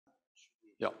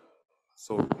Yeah.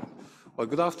 So,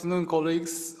 good afternoon,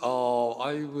 colleagues.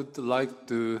 I would like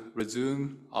to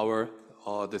resume our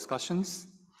discussions,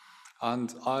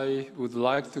 and I would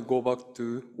like to go back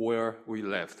to where we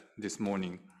left this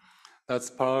morning.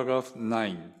 That's paragraph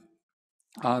 9.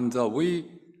 And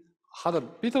we had a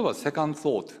bit of a second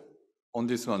thought on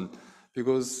this one,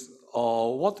 because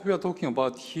what we are talking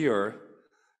about here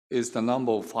is the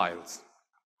number of files.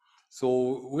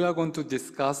 So we are going to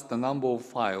discuss the number of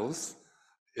files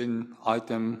in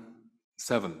item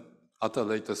 7 at a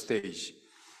later stage.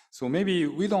 So maybe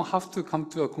we don't have to come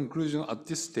to a conclusion at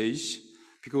this stage,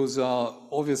 because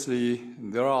obviously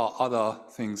there are other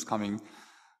things coming.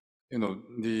 You know,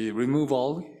 the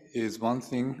removal is one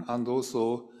thing, and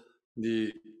also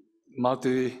the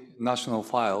multinational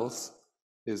files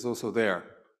is also there.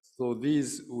 So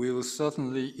these will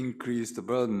certainly increase the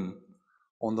burden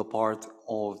on the part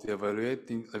of the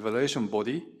evaluation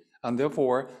body, and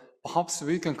therefore perhaps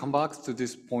we can come back to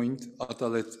this point at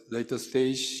a later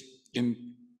stage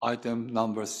in item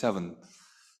number 7.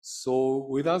 So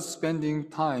without spending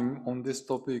time on this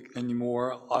topic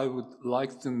anymore, I would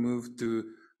like to move to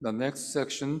the next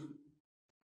section,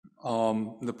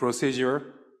 the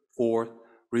procedure for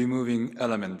removing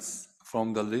elements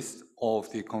from the list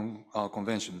of the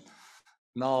convention.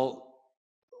 Now,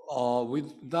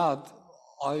 with that,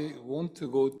 I want to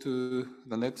go to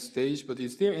the next stage, but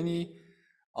is there any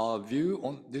view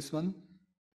on this one?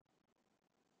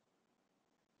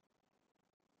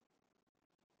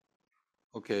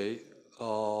 Okay,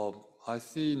 I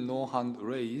see no hand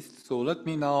raised, so let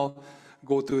me now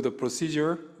go to the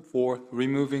procedure for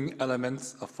removing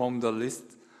elements from the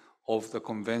list of the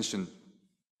convention.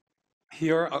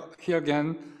 Here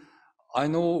again, I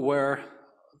know where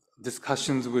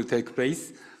discussions will take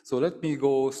place, so let me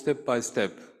go step by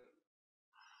step,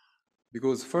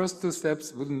 because first 2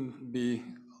 steps wouldn't be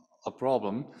a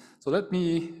problem. So let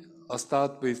me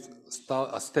start with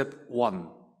step 1.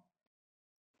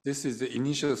 This is the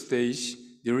initial stage,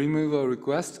 the removal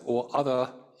request or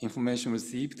other information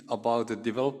received about the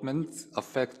developments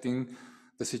affecting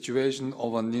the situation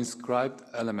of an inscribed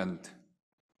element.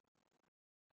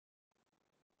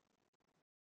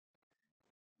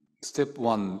 Step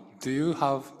 1, do you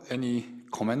have any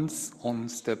comments on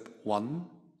step 1?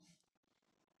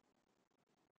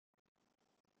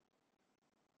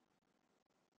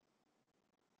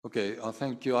 Okay,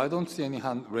 thank you. I don't see any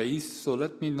hand raised, so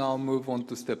let me now move on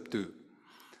to step 2.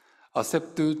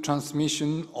 Step 2,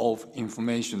 transmission of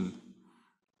information.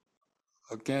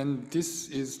 Again, this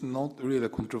is not really a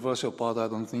controversial part, I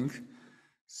don't think.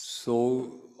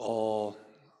 So,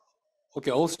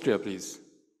 okay, Austria, please.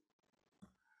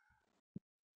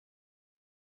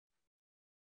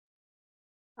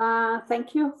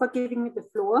 Thank you for giving me the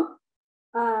floor.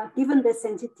 Given the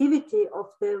sensitivity of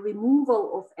the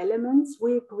removal of elements,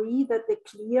 we agree that the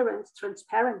clear and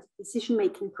transparent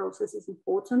decision-making process is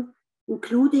important,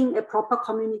 including a proper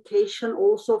communication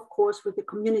also, of course, with the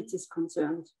communities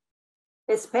concerned.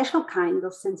 A special kind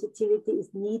of sensitivity is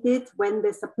needed when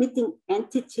the submitting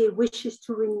entity wishes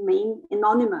to remain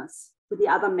anonymous to the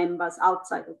other members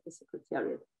outside of the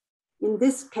Secretariat. In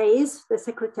this case, the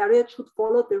Secretariat should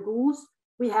follow the rules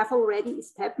we have already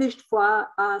established for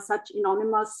such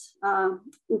anonymous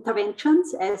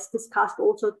interventions, as discussed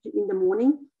also in the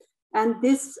morning. And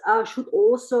this should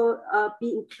also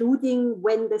be including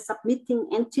when the submitting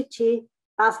entity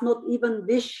does not even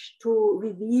wish to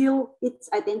reveal its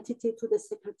identity to the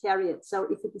Secretariat. So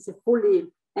if it is a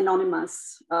fully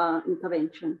anonymous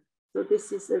intervention. So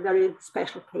this is a very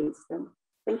special case then.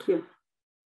 Thank you.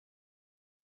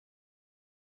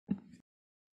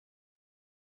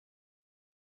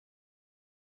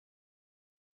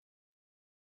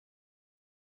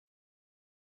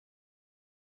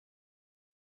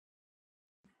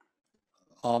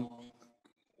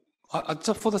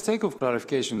 Just for the sake of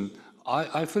clarification,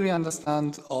 I fully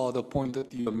understand the point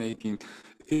that you're making.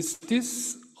 Is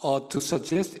this to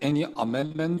suggest any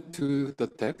amendment to the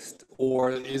text,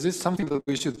 or is this something that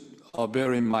we should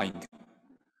bear in mind?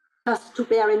 Just to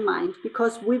bear in mind,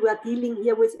 because we were dealing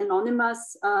here with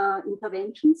anonymous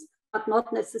interventions, but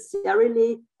not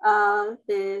necessarily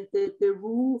the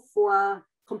rule for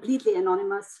completely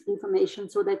anonymous information,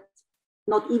 so that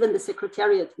not even the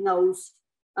Secretariat knows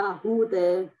who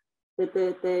the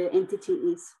entity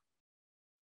is.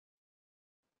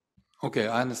 Okay,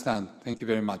 I understand. Thank you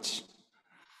very much.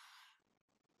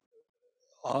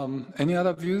 Any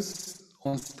other views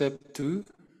on step 2?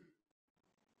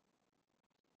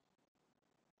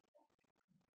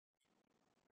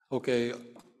 Okay,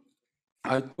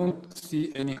 I don't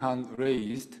see any hand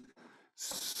raised.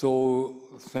 So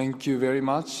thank you very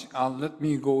much. Let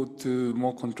me go to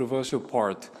more controversial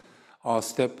part,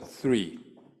 step 3.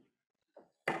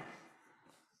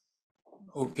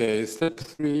 Okay, step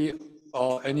 3,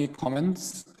 any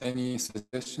comments, any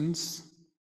suggestions?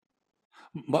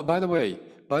 But by the way,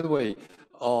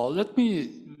 let me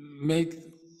make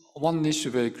one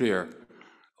issue very clear.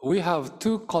 We have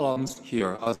 2 columns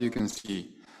here, as you can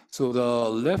see. So the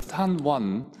left-hand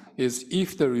one is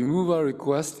if the removal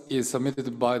request is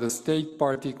submitted by the state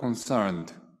party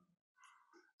concerned.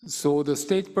 So the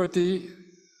state party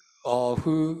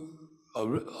who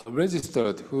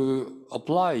registered, who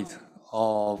applied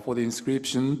for the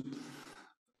inscription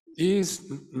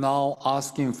is now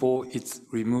asking for its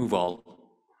removal.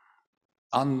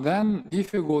 And then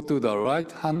if you go to the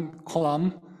right-hand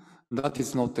column, that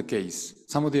is not the case.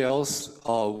 Somebody else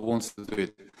wants to do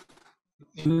it.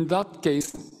 In that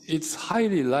case, it's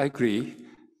highly likely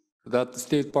that the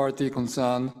state party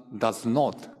concerned does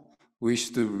not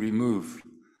wish to remove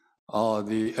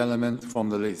the element from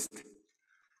the list.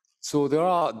 So there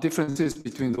are differences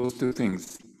between those 2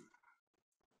 things.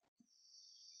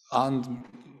 And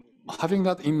having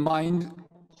that in mind,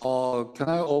 can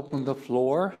I open the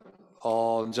floor?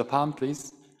 Japan,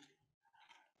 please.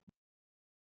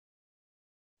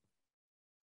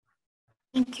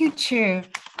 Thank you, Chair.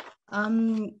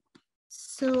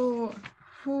 So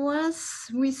for us,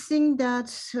 we think that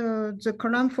the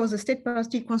column for the state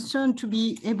party concerned to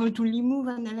be able to remove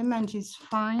an element is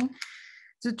fine.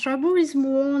 The trouble is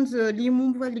more on the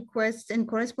removal requests and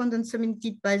correspondence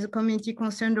submitted by the community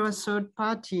concerned or a third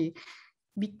party,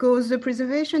 because the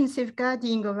preservation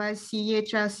safeguarding of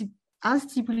ICH as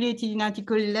stipulated in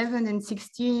Article 11 and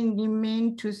 16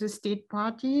 remain to the state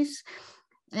parties,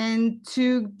 and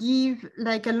to give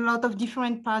like a lot of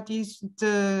different parties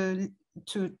to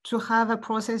have a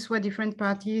process where different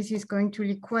parties is going to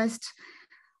request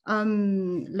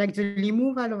like the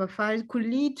removal of a file could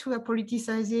lead to a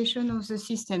politicization of the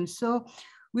system. So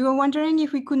we were wondering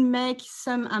if we could make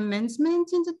some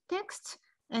amendment in the text,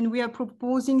 and we are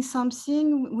proposing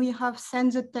something. We have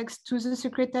sent the text to the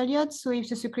Secretariat, so if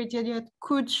the Secretariat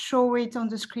could show it on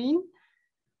the screen,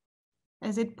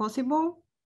 is it possible?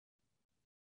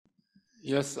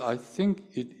 Yes, I think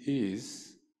it is.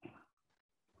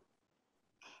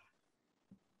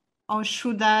 Or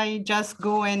should I just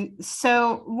go and,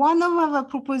 so one of our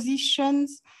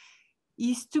propositions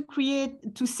is to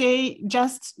create, to say,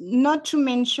 just not to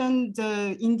mention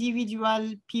the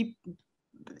individual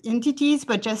entities,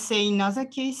 but just say in other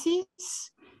cases.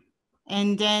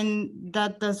 And then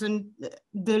that doesn't,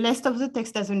 the rest of the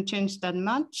text doesn't change that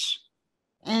much.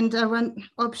 And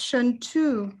option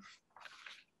 2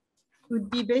 would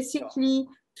be basically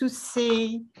to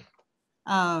say,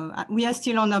 we are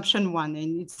still on option 1,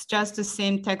 and it's just the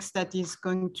same text that is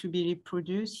going to be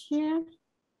reproduced here.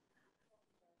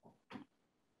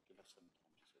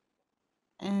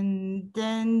 And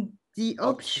then the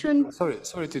option.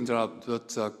 Sorry to interrupt,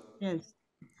 but yes.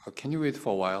 Can you wait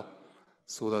for a while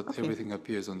so that everything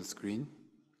appears on the screen?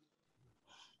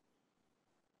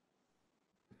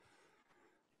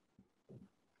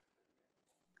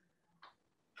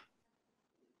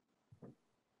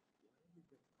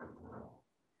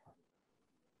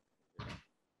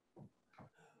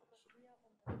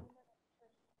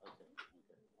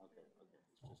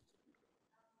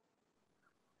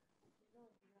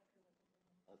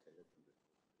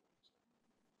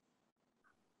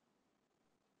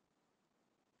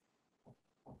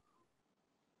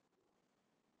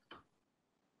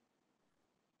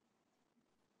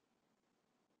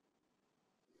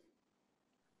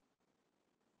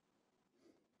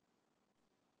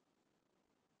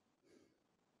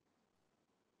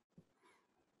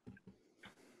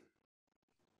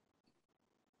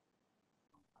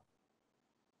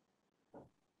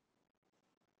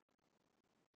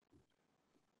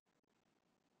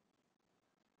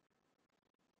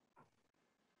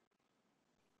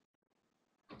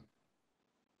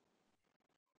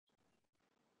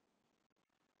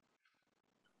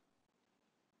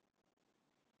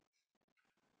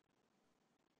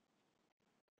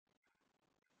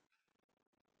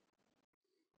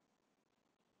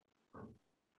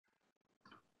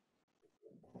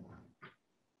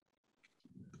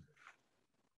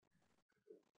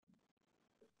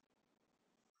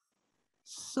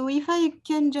 So if I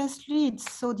can just read,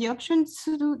 so the option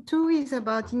 2 is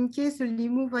about in case the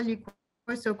removal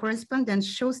request or correspondence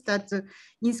shows that the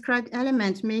inscribed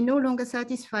element may no longer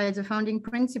satisfy the founding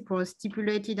principles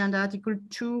stipulated under Article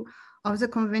 2 of the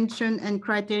Convention and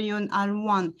Criterion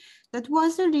R1. That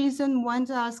was the reason when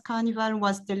the Ars Carnival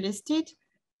was delisted,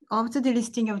 of the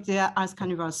delisting of the Ars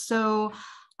Carnival. So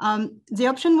The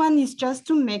option 1 is just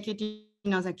to make it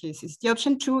in other cases. The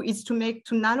option 2 is to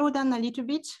narrow down a little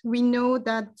bit. We know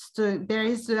that there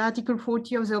is the Article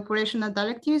 40 of the operational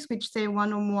directives, which say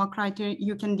one or more criteria,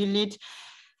 you can delete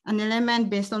an element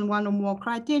based on one or more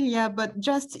criteria, but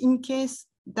just in case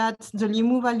that the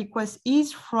removal request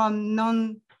is from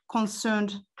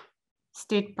non-concerned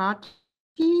state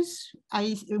parties,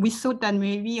 we thought that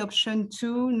maybe option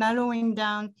 2, narrowing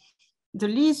down the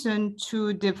reason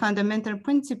to the fundamental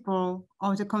principle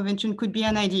of the convention could be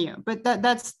an idea, but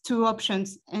that's 2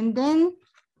 options. And then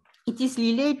it is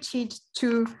related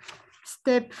to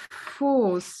step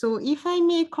 4. So if I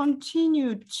may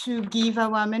continue to give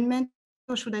our amendment,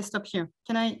 or should I stop here?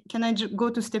 Can I go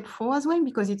to step 4 as well,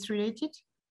 because it's related?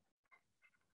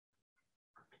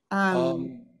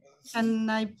 Can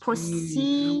I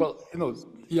proceed? Well,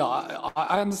 yeah,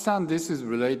 I understand this is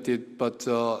related, but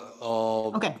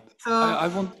okay. So I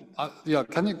want, yeah,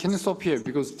 can you stop here,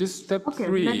 because this step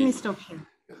 3. Let me stop here.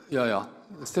 Yeah.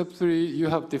 Step 3, you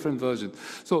have different versions.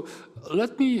 So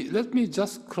let me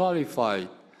just clarify.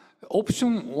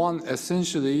 Option 1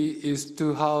 essentially is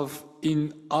to have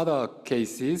in other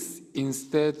cases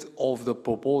instead of the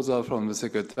proposal from the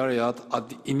Secretariat at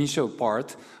the initial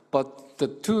part, but the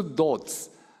 2 dots,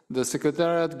 the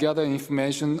Secretariat gather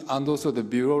information and also the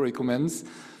Bureau recommends.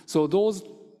 So those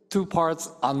 2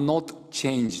 parts are not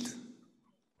changed,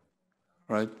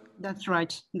 right? That's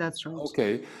right. That's right.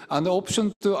 Okay. And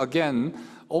option 2 again.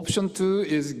 Option 2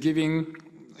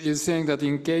 is saying that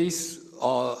in case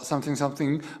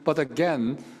something, but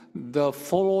again, the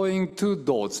following 2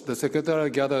 dots, the Secretary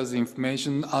gathers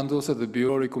information and also the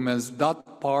Bureau recommends,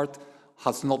 that part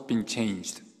has not been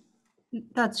changed.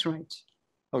 That's right.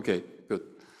 Okay, good.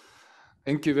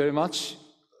 Thank you very much.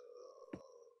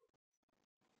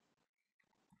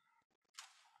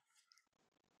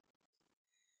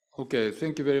 Okay,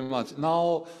 thank you very much.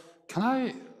 Now, can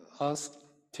I ask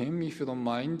Tim, if you don't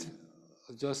mind,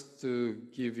 just to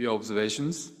give your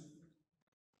observations?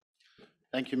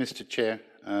 Thank you, Mr. Chair.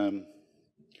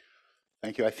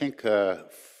 Thank you. I think the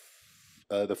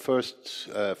first,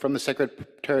 from the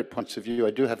Secretariat points of view,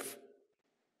 I do have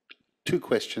 2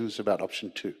 questions about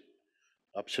option 2.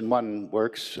 Option 1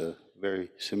 works very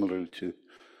similar to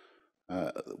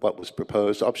what was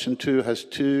proposed. Option 2 has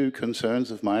 2 concerns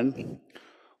of mine.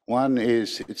 One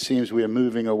is, it seems we are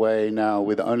moving away now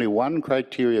with only 1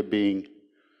 criteria being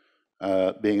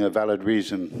a valid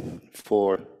reason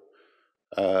for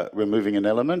removing an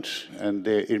element, and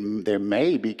there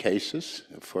may be cases,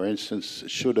 for instance,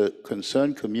 should a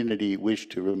concerned community wish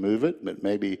to remove it, but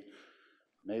maybe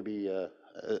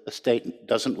a state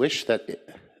doesn't wish,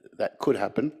 that could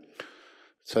happen.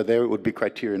 So there it would be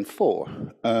criterion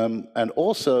 4. And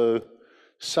also,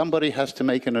 somebody has to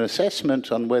make an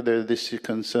assessment on whether this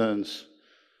concerns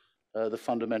the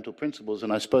fundamental principles,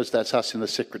 and I suppose that's us in the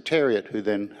Secretariat who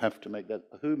then have to make that,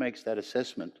 who makes that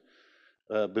assessment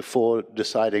before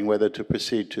deciding whether to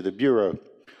proceed to the Bureau.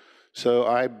 So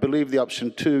I believe the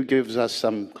option 2 gives us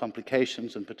some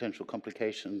complications and potential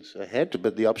complications ahead,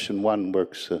 but the option 1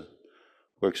 works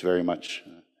very much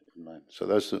in line. So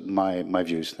those are my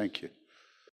views. Thank you.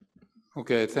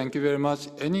 Okay, thank you very much.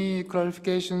 Any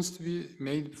clarifications to be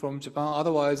made from Japan?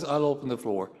 Otherwise, I'll open the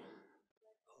floor.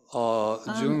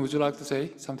 June, would you like to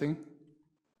say something?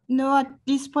 No, at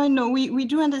this point, no. We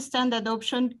do understand that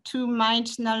option 2 might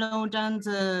narrow down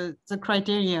the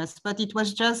criteria, but it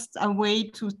was just a way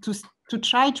to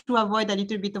try to avoid a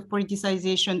little bit of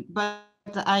politicization. But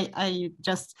I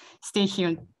just stay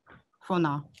here for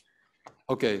now.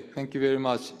 Okay, thank you very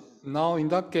much. Now, in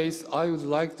that case, I would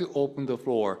like to open the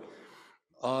floor.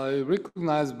 I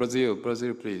recognize Brazil.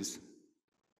 Brazil, please.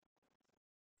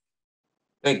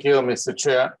 Thank you, Mr.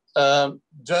 Chair.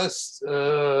 Just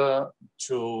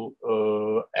to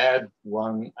add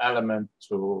one element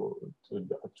to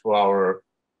our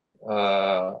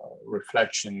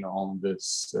reflection on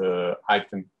this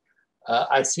item.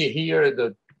 I see here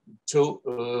the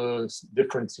 2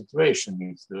 different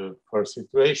situations. The first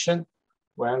situation,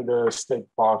 when the state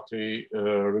party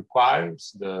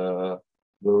requires the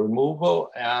removal,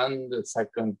 and the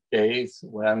second case,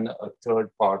 when a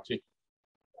third party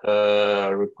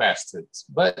requested.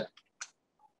 But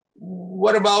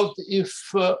what about if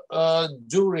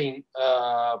during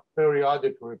a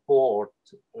periodic report,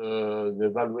 the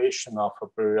evaluation of a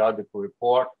periodic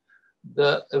report,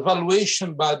 the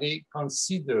evaluation body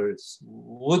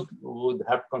would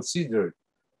have considered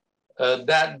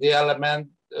that the element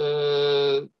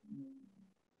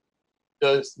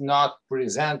does not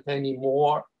present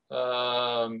anymore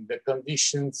the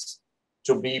conditions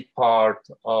to be part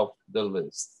of the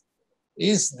list.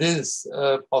 Is this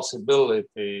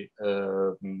possibility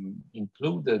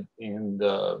included in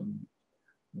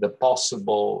the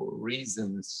possible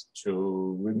reasons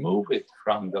to remove it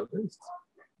from the list?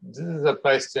 This is a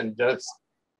question just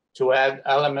to add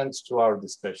elements to our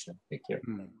discussion. Thank you.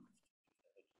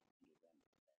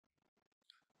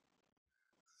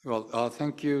 Well,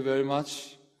 thank you very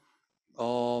much.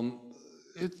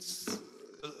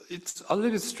 It's a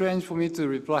little bit strange for me to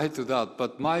reply to that,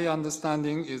 but my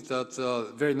understanding is that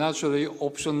very naturally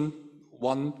option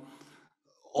 1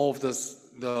 of the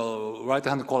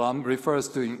right-hand column refers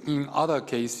to in other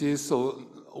cases. So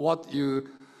what you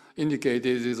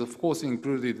indicated is of course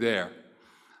included there.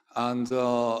 And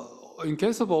in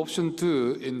case of option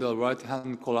 2 in the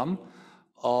right-hand column,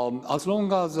 as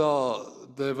long as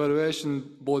the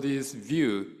evaluation body's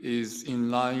view is in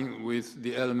line with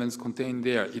the elements contained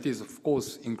there, it is of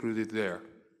course included there.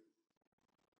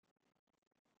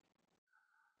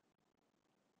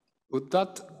 Would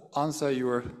that answer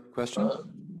your question?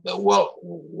 Well,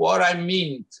 what I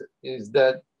meant is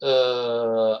that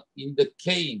in the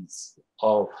case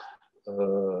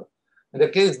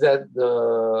that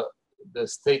the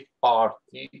state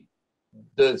party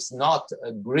does not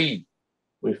agree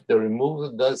with the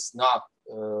removal, does not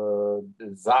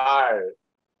desire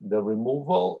the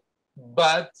removal,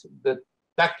 but the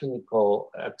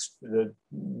technical,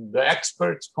 the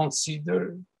experts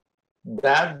consider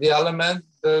that the element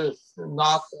does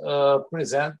not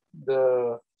present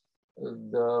the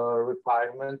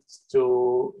requirements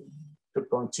to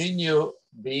continue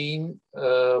being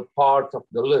part of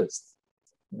the list.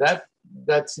 That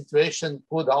situation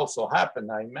could also happen,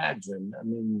 I imagine. I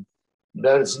mean,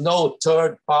 there's no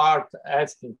third part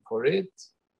asking for it.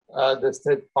 The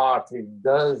state party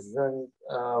doesn't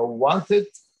want it,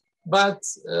 but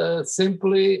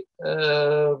simply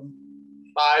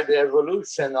by the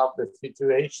evolution of the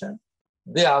situation,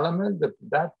 the element,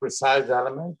 that precise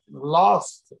element,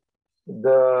 lost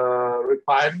the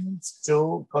requirements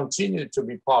to continue to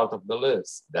be part of the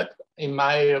list. That, in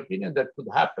my opinion, that could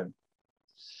happen.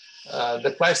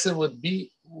 The question would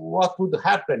be, what would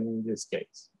happen in this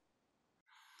case?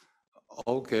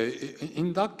 Okay,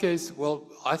 in that case, well,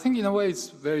 I think in a way it's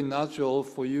very natural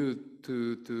for you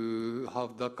to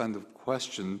have that kind of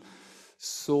question.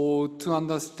 So to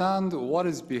understand what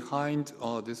is behind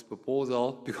this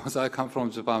proposal, because I come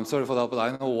from Japan, I'm sorry for that, but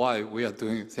I know why we are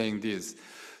saying this.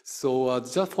 So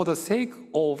just for the sake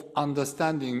of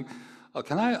understanding,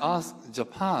 can I ask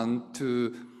Japan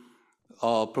to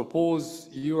propose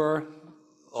your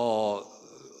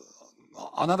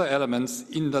another elements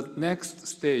in the next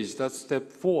stage, that's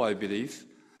step 4, I believe,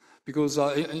 because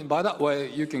by that way,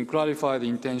 you can clarify the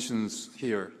intentions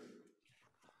here.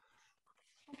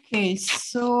 Okay,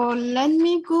 so let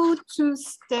me go to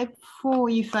step 4,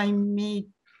 if I may,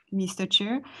 Mr.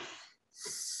 Chair.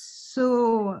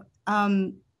 So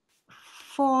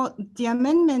for the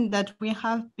amendment that we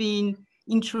have been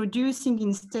introducing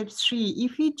in step 3,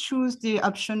 if we choose the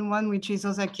option 1, which is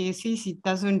other cases, it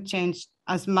doesn't change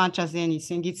as much as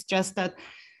anything. It's just that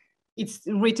it's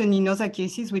written in other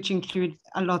cases, which include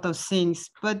a lot of things.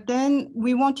 But then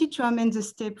we wanted to amend the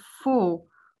step 4,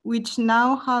 which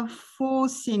now have 4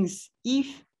 things.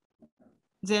 If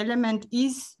the element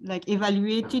is like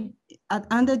evaluated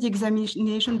under the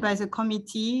examination by the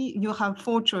committee, you have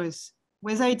 4 choices,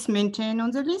 whether it's maintained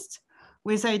on the list,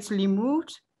 whether it's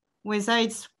removed, whether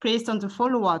it's placed on the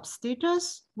follow-up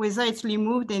status, whether it's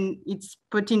removed and it's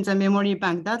put in the memory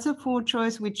bank. That's a 4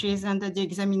 choice, which is under the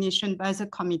examination by the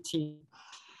committee.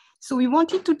 So we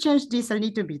wanted to change this a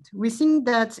little bit. We think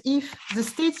that if the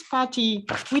states party,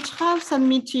 which have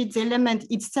submitted the element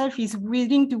itself, is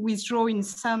willing to withdraw in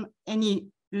any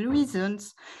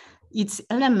reasons, its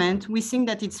element, we think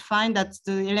that it's fine that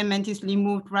the element is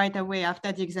removed right away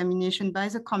after the examination by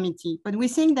the committee. But we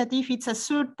think that if it's a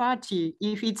third party,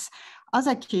 if it's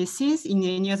other cases, in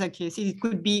any other cases, it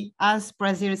could be, as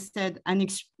Brazil said,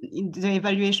 the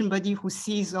evaluation body who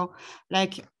sees, or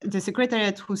like the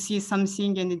secretariat who sees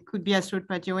something, and it could be a third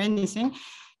party or anything,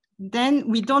 then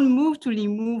we don't move to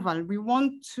removal. We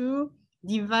want to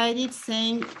divide it,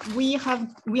 saying we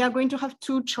are going to have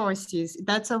 2 choices.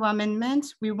 That's our amendment.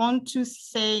 We want to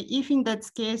say, if in that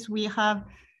case we have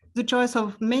the choice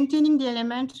of maintaining the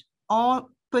element or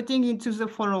putting it to the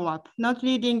follow-up, not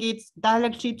leading it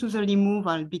directly to the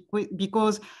removal,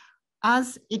 because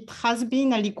as it has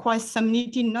been a request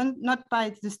submitted not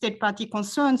by the state party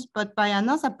concerns, but by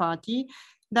another party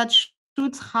that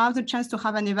should have the chance to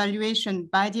have an evaluation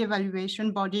by the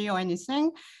evaluation body or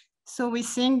anything. So we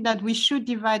think that we should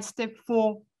divide step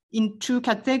 4 in 2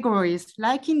 categories,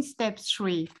 like in step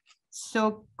 3.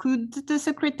 So could the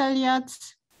secretariat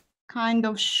kind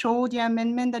of show the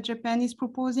amendment that Japan is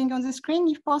proposing on the screen,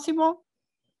 if possible.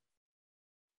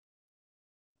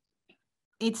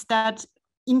 It's that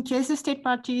in case the state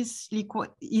party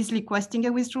is requesting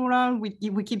a withdrawal,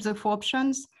 we keep the 4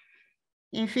 options.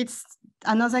 If it's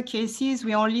another cases,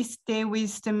 we only stay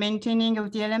with the maintaining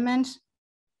of the element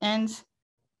and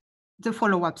the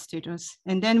follow-up status.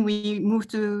 And then we move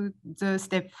to the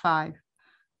step 5.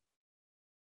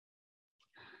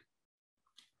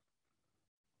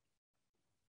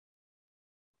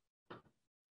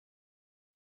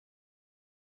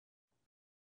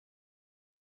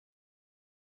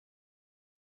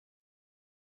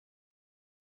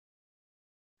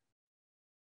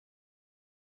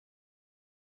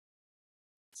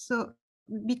 So,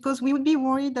 because we would be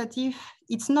worried that if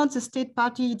it's not the state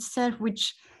party itself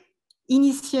which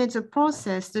initiates the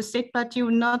process, the state party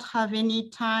will not have any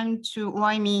time to, or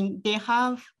I mean, they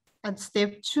have at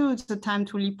step 2 the time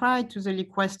to reply to the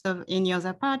request of any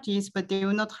other parties, but they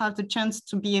will not have the chance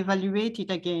to be evaluated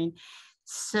again.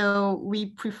 So we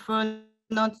prefer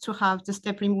not to have the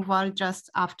step removal just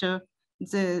after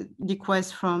the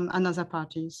request from another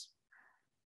parties.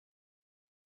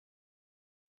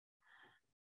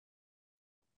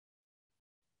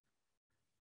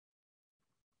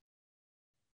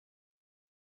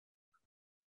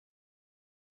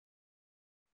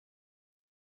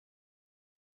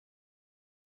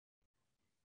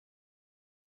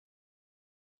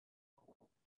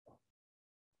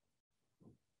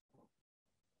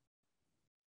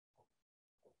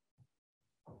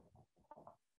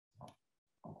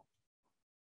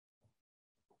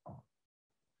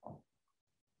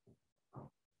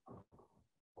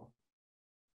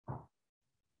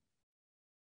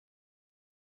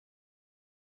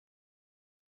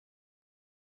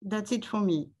 That's it for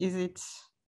me. Is it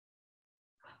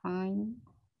fine?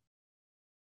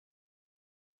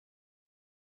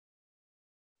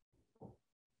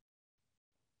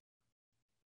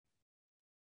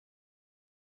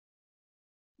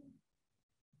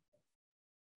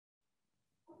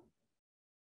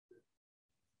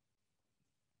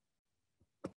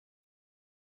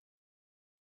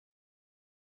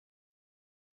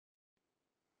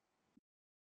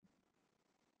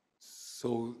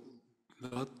 So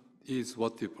that is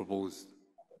what you propose.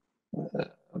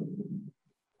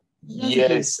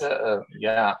 Yes,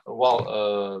 yeah.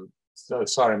 Well, so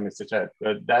sorry, Mr. Chair,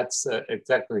 but that's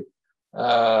exactly,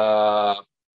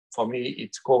 for me,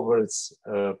 it covers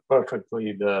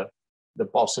perfectly the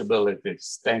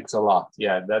possibilities. Thanks a lot.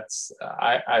 Yeah, that's,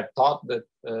 I thought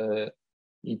that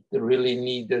it really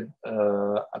needed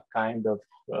a kind of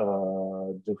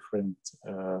different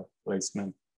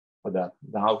placement for that.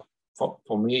 Now,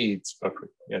 for me, it's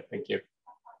perfect. Yeah, thank you.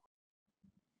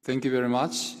 Thank you very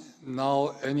much.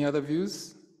 Now, any other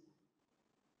views?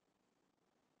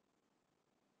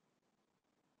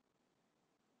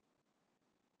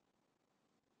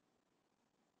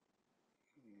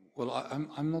 Well,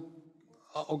 I'm not,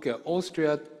 okay,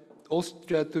 Austria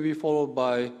to be followed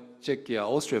by Czechia.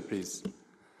 Austria, please.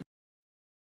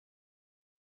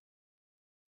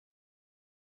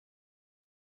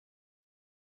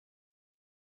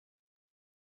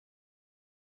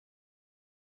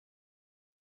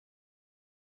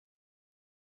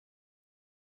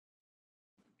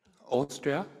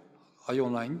 Austria, are you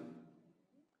online?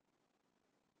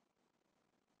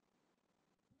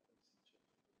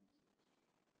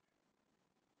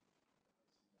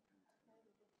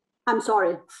 I'm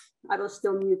sorry, I was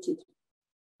still muted.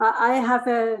 I have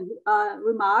a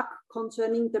remark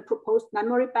concerning the proposed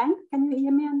memory bank. Can you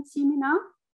hear me and see me now?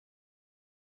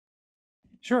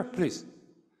 Sure, please.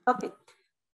 Okay.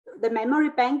 The memory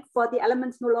bank for the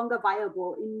elements no longer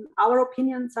viable. In our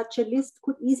opinion, such a list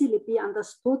could easily be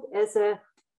understood as a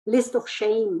list of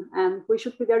shame, and we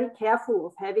should be very careful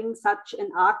of having such an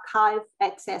archive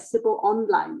accessible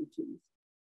online,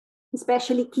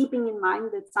 especially keeping in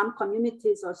mind that some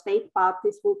communities or state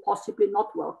parties will possibly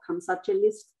not welcome such a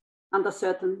list under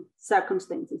certain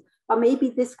circumstances. Or maybe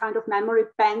this kind of memory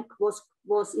bank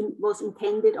was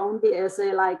intended only as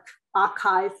a like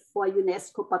archive for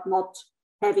UNESCO, but not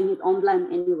having it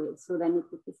online anyway. So then it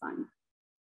would be fine.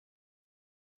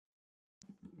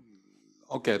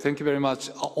 Okay, thank you very much.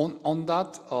 On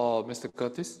that, Mr.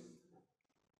 Curtis.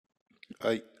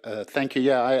 Thank you.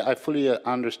 Yeah, I fully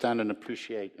understand and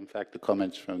appreciate, in fact, the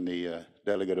comments from the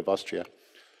delegate of Austria.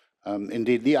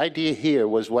 Indeed, the idea here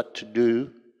was what to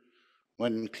do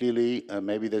when clearly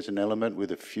maybe there's an element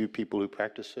with a few people who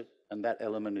practice it, and that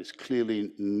element is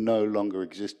clearly no longer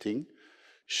existing.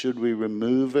 Should we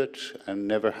remove it and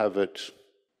never have it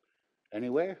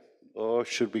anywhere? Or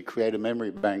should we create a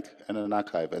memory bank and an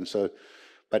archive? And so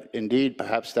But indeed,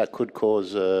 perhaps that could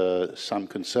cause some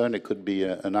concern. It could be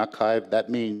an archive. That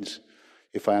means,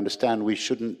 if I understand, we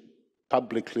shouldn't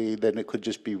publicly, then it could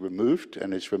just be removed,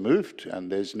 and it's removed,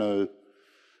 and there's no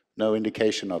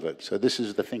indication of it. So this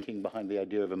is the thinking behind the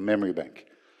idea of a memory bank.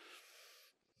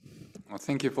 Well,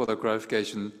 thank you for the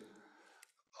clarification.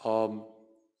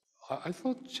 I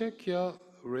thought Czechia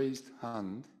raised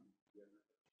hand.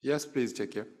 Yes, please,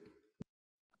 Czechia.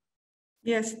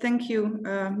 Yes, thank you,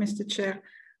 Mr. Chair.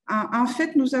 En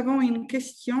fait, nous avons une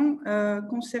question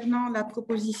concernant la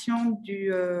proposition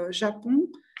du Japon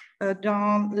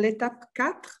dans l'étape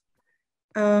 4.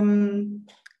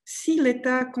 Si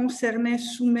l'État concerné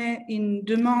soumet une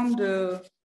demande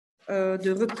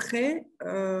de retrait,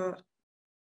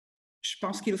 je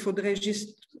pense qu'il faudrait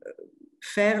juste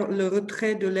faire le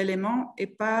retrait de l'élément et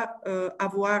pas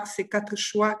avoir ces 4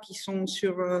 choix qui sont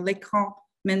sur l'écran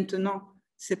maintenant.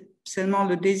 C'est seulement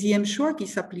le deuxième choix qui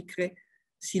s'appliquerait.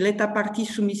 Si l'État partie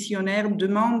soumissionnaire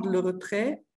demande le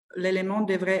retrait, l'élément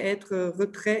devrait être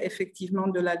retrait effectivement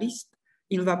de la liste.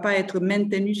 Il ne va pas être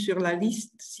maintenu sur la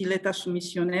liste si l'État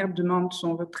soumissionnaire demande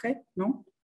son retrait, non?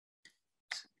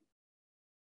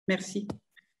 Merci.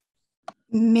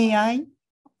 May I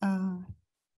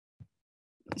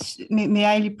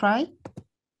reply?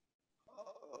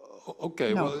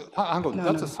 Okay, No. well, hang on, No,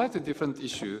 that's no. a slightly different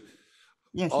issue.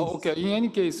 Yes. Oh, yes. okay, in any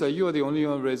case, you are the only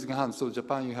one raising hands, so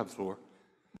Japan, you have the floor.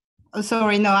 Oh,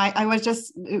 sorry, no, I was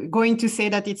just going to say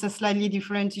that it's a slightly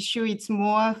different issue. It's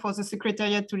more for the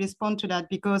Secretariat to respond to that,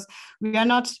 because we are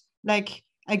not like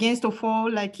against or for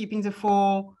like keeping the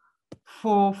four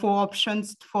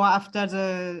options for after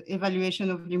the evaluation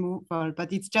of removal,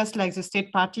 but it's just like the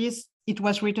state parties. It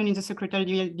was written in the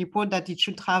Secretariat report that it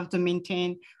should have the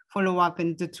maintain, follow-up,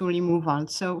 and the 2 removal.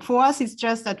 So for us, it's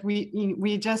just that we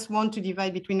just want to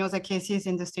divide between other cases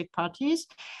and the state parties.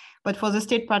 But for the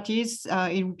state parties,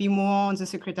 it would be more on the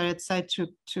Secretariat side to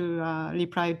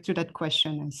reply to that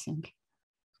question, I think.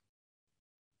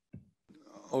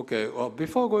 Okay, well,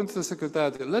 before going to the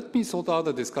Secretariat, let me sort out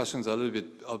the discussions a little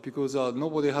bit because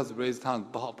nobody has raised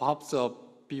hand. Perhaps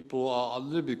people are a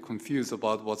little bit confused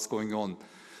about what's going on.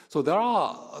 So there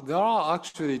are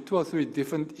actually 2 or 3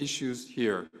 different issues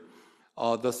here.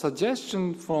 The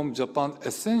suggestion from Japan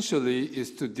essentially is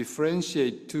to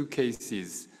differentiate 2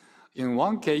 cases. In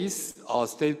one case, our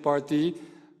state party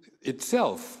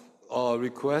itself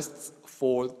requests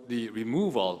for the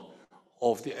removal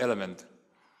of the element.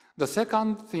 The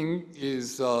second thing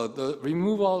is the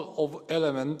removal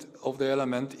of the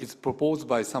element is proposed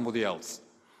by somebody else.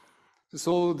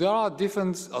 So there are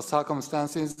different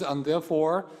circumstances, and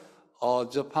therefore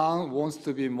Japan wants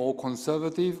to be more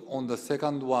conservative on the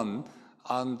second one.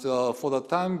 And for the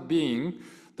time being,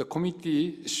 the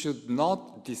committee should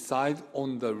not decide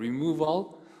on the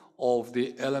removal of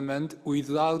the element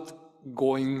without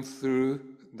going through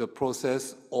the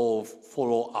process of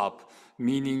follow-up,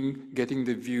 meaning getting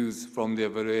the views from the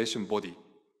evaluation body.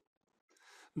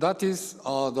 That is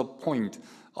the point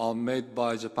made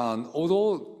by Japan.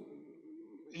 Although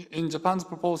in Japan's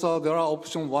proposal, there are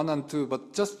option 1 and 2,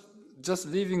 but just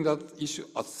leaving that issue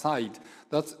aside,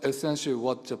 that's essentially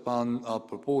what Japan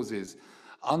proposes.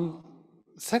 And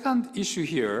second issue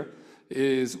here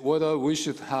is whether we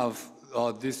should have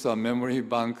this memory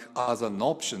bank as an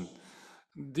option.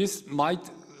 This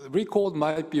record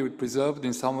might be preserved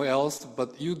in somewhere else,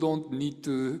 but you don't need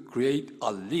to create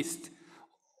a list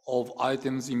of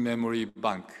items in memory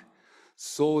bank.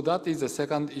 So that is the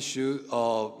second issue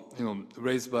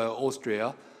raised by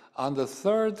Austria. And the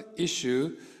third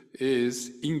issue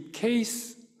is in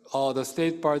case the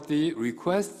state party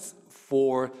requests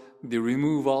for the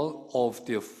removal of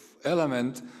the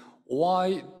element,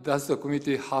 why does the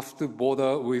committee have to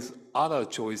bother with other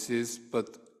choices,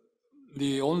 but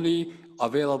the only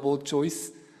available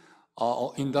choice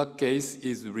in that case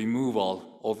is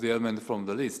removal of the element from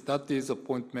the list? That is a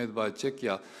point made by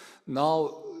Czechia.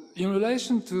 Now, in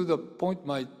relation to the point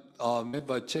made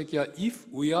by Czechia, if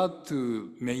we are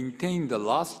to maintain the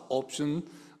last option,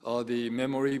 the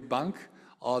memory bank,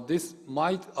 this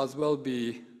might as well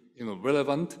be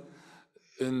relevant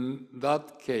in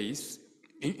that case,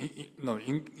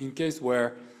 in case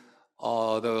where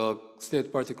the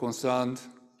state party concerned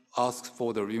asks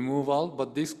for the removal,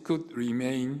 but this could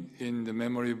remain in the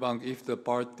memory bank if the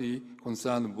party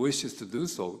concerned wishes to do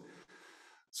so.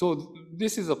 So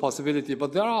this is a possibility,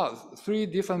 but there are 3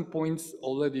 different points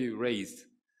already raised.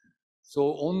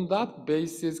 So on that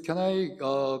basis, can I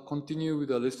continue with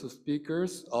the list of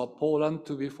speakers? Poland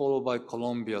to be followed by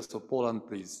Colombia. So Poland,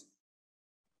 please.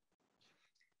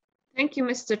 Thank you,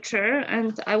 Mr. Chair.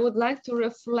 And I would like to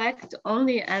reflect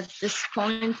only at this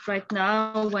point right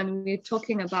now when we're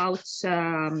talking about,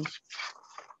 so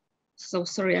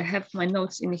sorry, I have my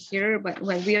notes in here, but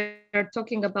when we are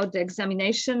talking about the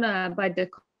examination by the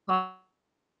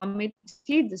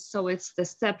committee, so it's the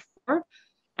step 4.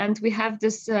 And we have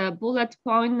this bullet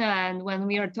point, and when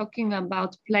we are talking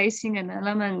about placing an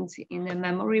element in a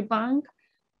memory bank,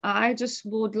 I just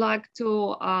would like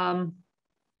to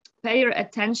pay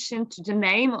attention to the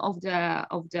name of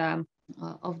the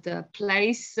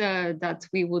place that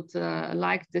we would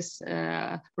like this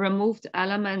removed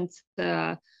element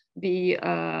be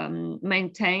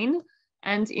maintained.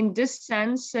 And in this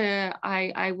sense,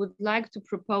 I would like to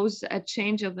propose a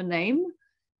change of a name,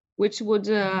 which would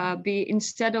be,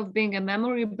 instead of being a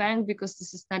memory bank, because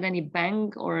this is not any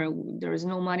bank or there is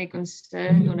no money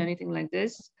concerned or anything like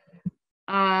this.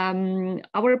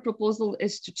 Our proposal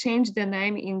is to change the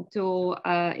name into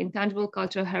Intangible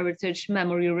Cultural Heritage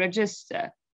Memory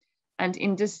Register. And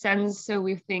in this sense,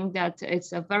 we think that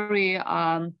it's a very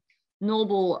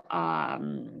noble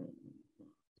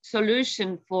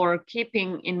solution for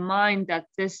keeping in mind that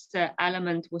this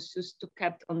element was just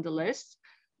kept on the list.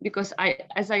 Because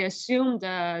as I assume,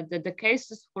 the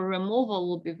cases for removal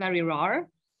will be very rare.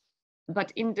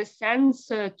 But in the sense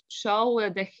to show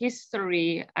the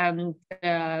history, and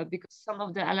because some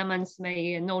of the elements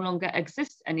may no longer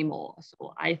exist anymore.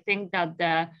 So I think that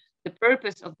the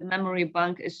purpose of the memory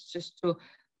bank is just to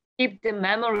keep the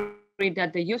memory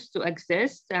that they used to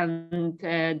exist, and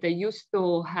they used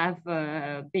to have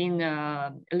been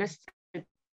listed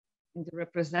in the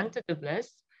representative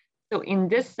list. So in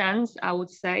this sense, I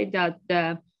would say that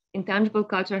the Intangible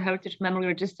Cultural Heritage Memory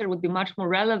Register would be much more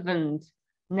relevant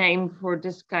name for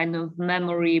this kind of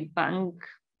memory bank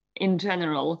in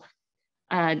general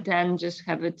than just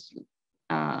have it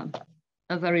a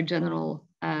very general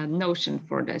notion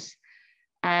for this.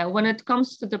 When it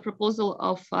comes to the proposal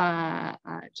of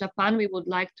Japan, we would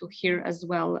like to hear as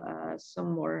well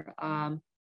some more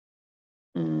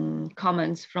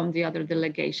comments from the other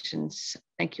delegations.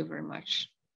 Thank you very much.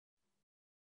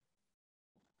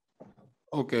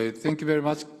 Okay, thank you very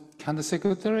much. Can the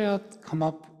Secretariat come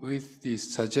up with the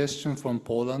suggestion from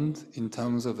Poland in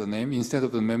terms of the name instead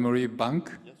of the memory bank?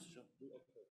 Yes, sure.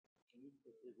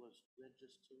 It was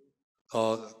registered.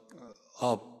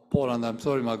 Poland, I'm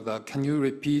sorry, Magda. Can you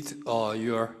repeat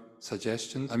your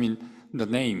suggestion? I mean, the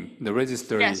name, the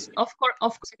registry. Yes, of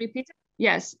course, repeat it.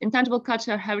 Yes, Intangible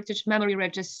Cultural Heritage Memory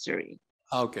Registry.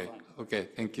 Okay, okay,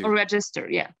 thank you. Or register,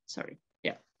 yeah, sorry.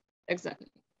 Yeah,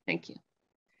 exactly. Thank you.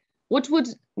 What would,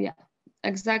 yeah,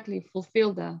 exactly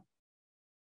fulfill the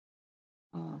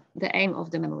aim of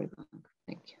the memory bank.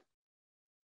 Thank you.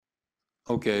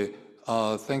 Okay,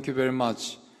 thank you very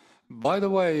much. By the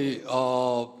way,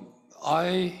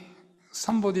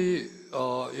 somebody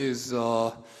is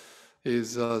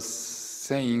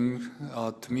saying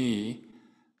to me,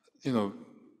 you know,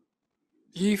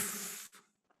 if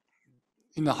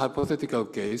in a hypothetical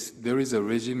case there is a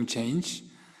regime change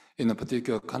in a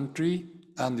particular country,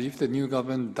 and if the new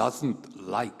government doesn't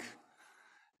like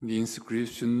the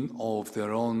inscription of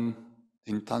their own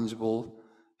intangible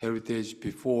heritage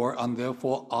before, and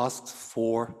therefore asks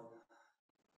for,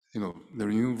 you know, the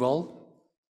removal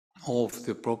of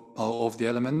the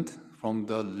element from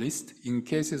the list. In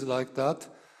cases like that,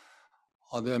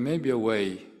 there may be a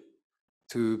way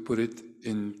to put it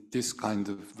in this kind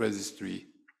of registry.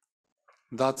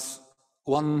 That's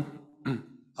one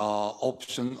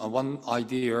option, one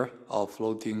idea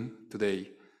floating today.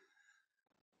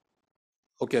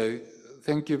 Okay,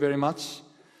 thank you very much.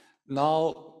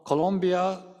 Now,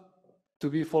 Colombia to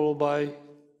be followed by,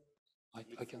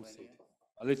 I can say it.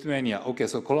 Lithuania. Okay,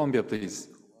 so Colombia, please.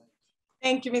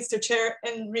 Thank you, Mr. Chair.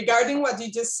 And regarding what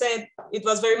you just said, it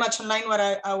was very much in line what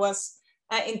I was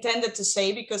intended to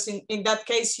say, because in that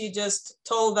case, you just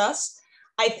told us.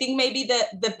 I think maybe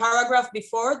the paragraph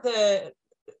before,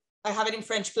 I have it in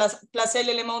French, placer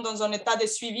l'élément dans un état de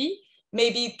suivi,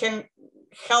 maybe it can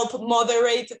help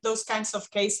moderate those kinds of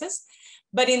cases.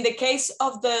 But in the case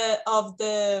of the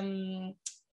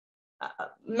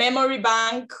memory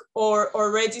bank or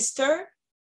register,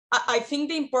 I think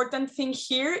the important thing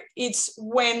here is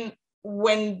when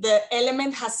the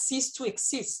element has ceased to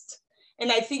exist.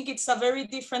 And I think it's a very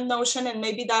different notion, and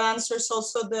maybe that answers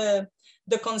also the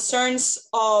concerns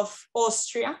of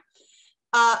Austria,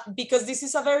 because this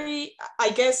is a very, I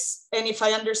guess, and if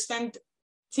I understand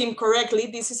Tim correctly,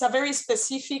 this is a very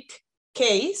specific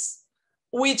case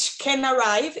which can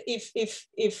arrive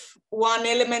if one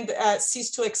element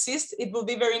ceases to exist. It would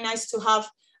be very nice to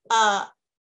have,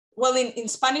 well, in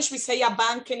Spanish we say a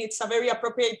bank, and it's a very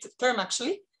appropriate term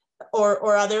actually,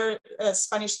 or other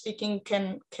Spanish speaking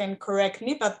can correct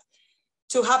me, but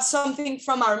to have something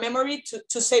from our memory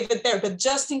to save it there, but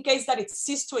just in case that it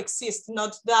ceased to exist,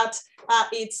 not that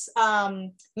it's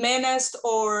menaced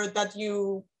or that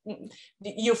you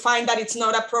find that it's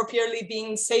not appropriately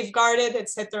being safeguarded,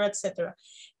 etc., etc.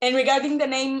 And regarding the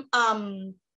name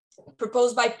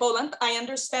proposed by Poland, I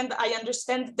understand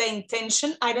the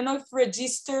intention. I don't know if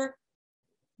register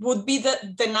would be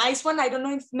the nice one. I don't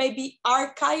know if maybe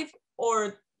archive,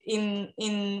 or in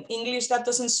English that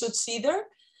doesn't suit either.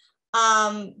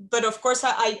 But of course,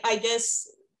 I guess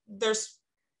there's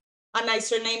a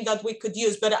nicer name that we could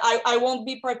use, but I won't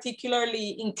be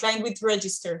particularly inclined with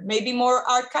register, maybe more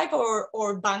archive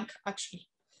or bank actually.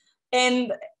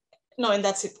 And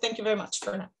that's it. Thank you very much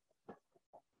for now.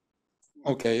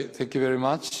 Okay, thank you very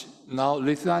much. Now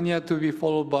Lithuania to be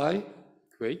followed by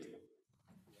Kuwait.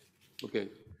 Okay.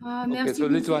 Merci, so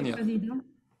Lithuania.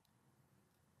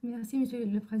 Merci, Monsieur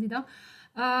le Président.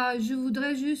 Je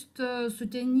voudrais juste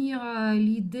soutenir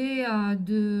l'idée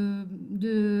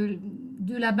de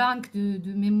la banque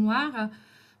de mémoire,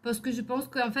 parce que je pense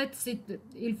qu'en fait,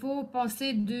 il faut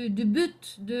penser du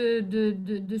but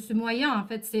de ce moyen. En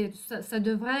fait, ça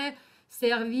devrait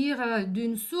servir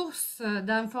d'une source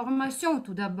d'information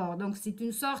tout d'abord. Donc, c'est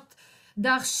une sorte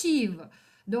d'archive.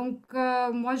 Donc,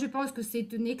 moi, je pense que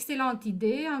c'est une excellente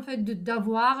idée, en fait,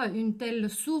 d'avoir une telle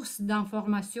source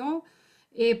d'information.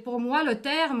 Et pour moi, le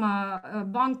terme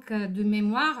banque de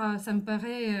mémoire, ça me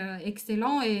paraît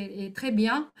excellent et très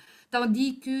bien.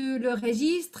 Tandis que le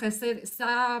registre,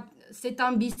 cette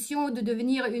ambition de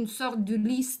devenir une sorte de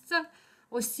liste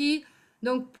aussi.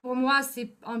 Donc, pour moi,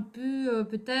 c'est un peu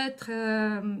peut-être,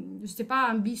 je ne sais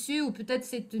pas, ambitieux, ou peut-être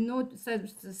c'est une autre,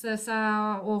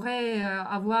 ça aurait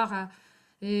avoir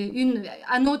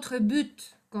un autre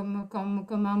but comme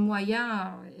un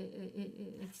moyen,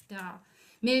 etc.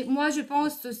 Mais moi, je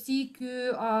pense aussi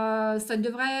que ça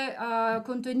devrait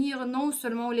contenir non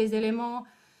seulement les éléments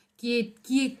qui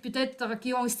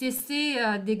ont cessé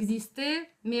d'exister,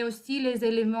 mais aussi les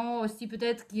éléments aussi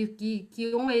peut-être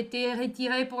qui ont été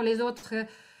retirés pour les autres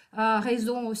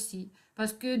raisons aussi.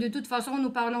 Parce que de toute façon,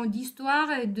 nous parlons d'histoire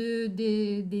et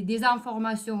des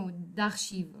informations,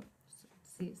 d'archives.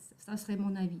 Ça serait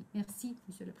mon avis. Merci,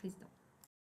 Monsieur le Président.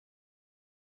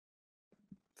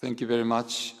 Thank you very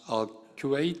much.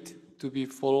 Kuwait to be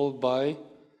followed by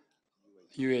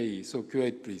UAE. So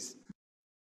Kuwait, please.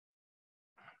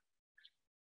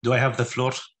 Do I have the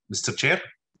floor, Mr. Chair?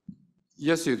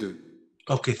 Yes, you do.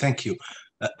 Okay, thank you.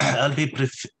 I'll be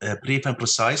brief and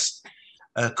precise.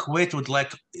 Kuwait would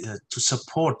like to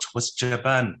support what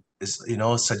Japan is,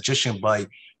 suggestion by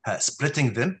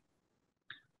splitting them.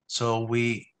 So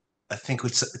I think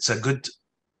it's a good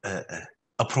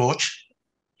approach.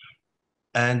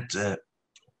 And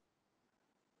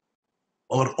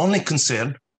our only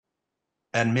concern,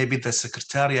 and maybe the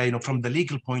Secretariat, from the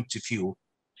legal point of view,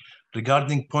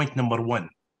 regarding point number 1,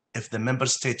 if the member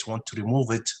states want to remove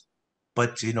it,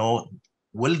 but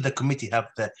will the committee have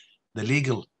the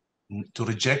legal to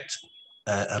reject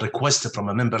a request from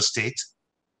a member state,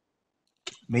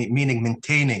 meaning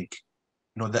maintaining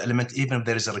the element even if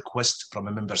there is a request from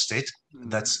a member state?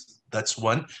 That's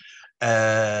one.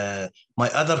 My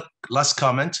other last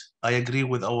comment, I agree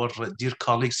with our dear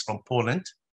colleagues from Poland.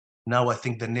 Now I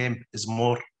think the name is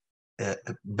more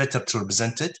better to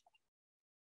represent it.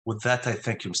 With that, I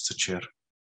thank you, Mr. Chair.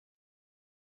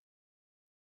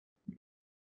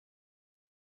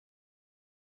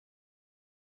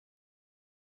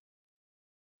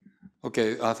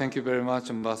 Okay, thank you very much,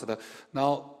 Ambassador.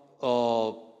 Now,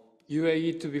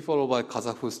 UAE to be followed by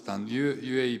Kazakhstan.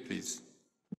 UAE, please.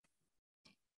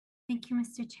 Thank you,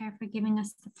 Mr. Chair, for giving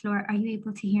us the floor. Are you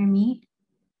able to hear me?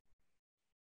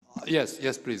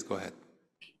 Yes, please, go ahead.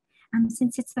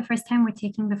 Since it's the first time we're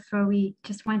taking the floor, we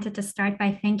just wanted to start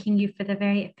by thanking you for the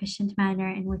very efficient manner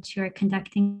in which you're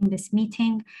conducting this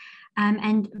meeting.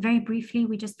 And very briefly,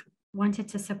 we just wanted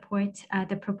to support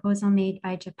the proposal made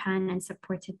by Japan and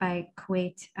supported by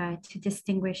Kuwait to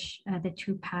distinguish the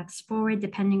two paths forward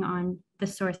depending on the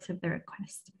source of the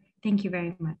request. Thank you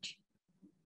very much.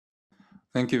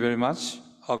 Thank you very much.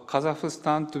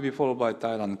 Kazakhstan to be followed by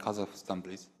Thailand. Kazakhstan,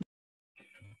 please.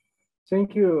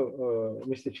 Thank you,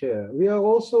 Mr. Chair. We are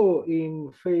also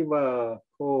in favor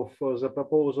of the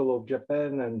proposal of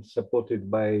Japan and supported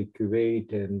by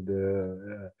Kuwait and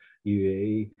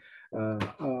UAE.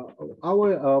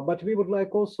 But we would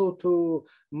like also to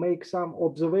make some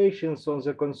observations on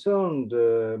the concern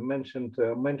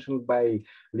mentioned by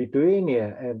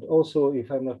Lithuania, and also,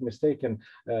 if I'm not mistaken,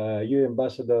 you,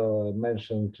 Ambassador,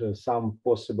 mentioned some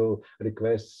possible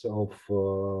requests of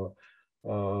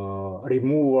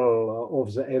removal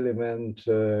of the element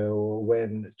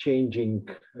when changing,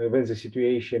 when the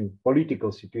situation,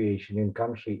 political situation in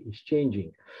country is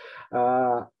changing.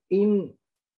 In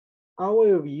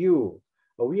our view,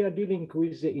 we are dealing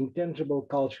with the intangible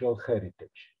cultural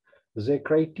heritage. The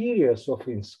criteria of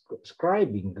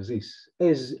inscribing this,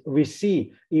 as we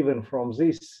see even from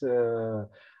this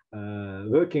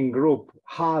working group,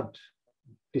 hard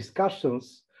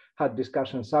discussions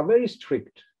are very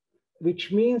strict,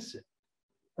 which means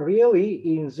really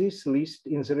in this list,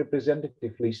 in the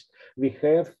representative list, we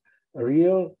have a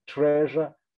real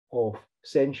treasure of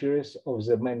centuries of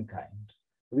the mankind,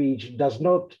 which does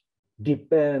not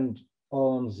depend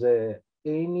on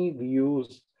any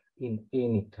views in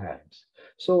any times.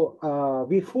 So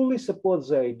we fully support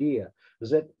the idea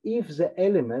that if the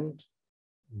element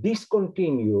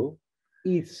discontinue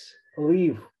its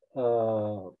live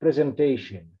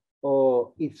presentation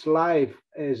or its life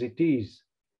as it is,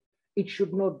 it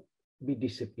should not be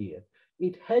disappeared.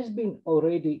 It has been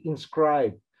already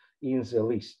inscribed in the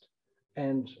list.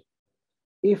 And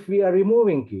if we are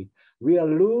removing it, we are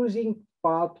losing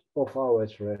part of our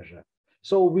treasure.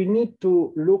 So we need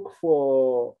to look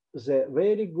for the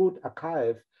very good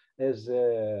archive, as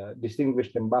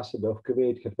distinguished ambassador of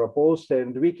Kuwait had proposed,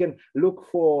 and we can look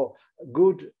for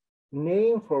good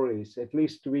name for it. At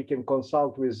least we can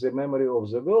consult with the Memory of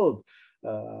the World.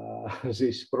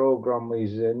 This program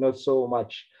is not so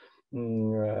much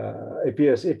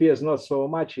appears not so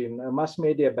much in mass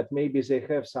media, but maybe they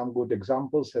have some good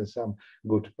examples and some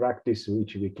good practice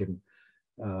which we can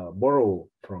borrow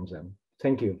from them.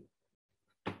 Thank you.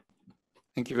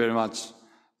 Thank you very much.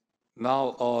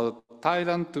 Now,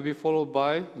 Thailand to be followed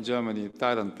by Germany.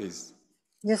 Thailand, please.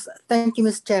 Yes, thank you,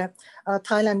 Mr. Chair.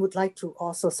 Thailand would like to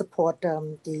also support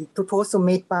the proposal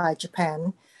made by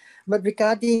Japan. But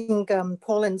regarding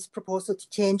Poland's proposal to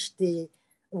change the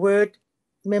word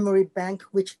memory bank,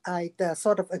 which I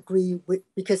sort of agree with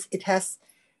because it has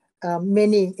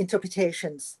many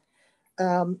interpretations.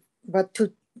 But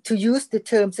to use the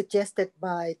term suggested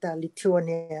by the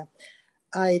Lithuania,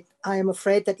 I am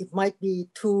afraid that it might be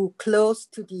too close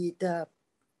to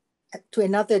to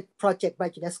another project by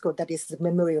UNESCO that is the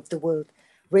Memory of the World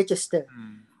Register.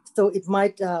 So it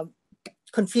might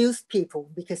confuse people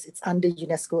because it's under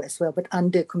UNESCO as well, but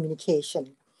under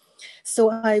communication. So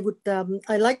I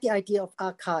like the idea of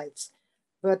archives,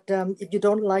 but if you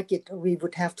don't like it, we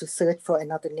would have to search for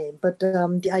another name. But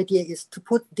the idea is to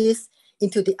put this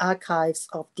into the archives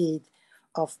of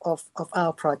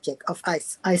our project of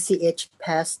ICH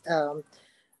past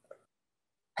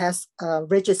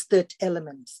registered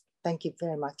elements. Thank you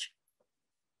very much.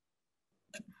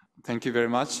 Thank you very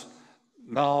much.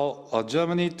 Now,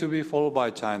 Germany to be followed by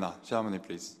China. Germany,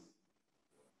 please.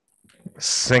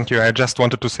 Thank you. I just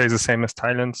wanted to say the same as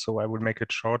Thailand, so I will make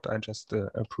it short. I just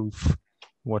approve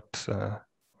what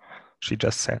she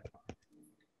just said.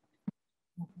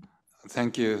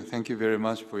 Thank you. Thank you very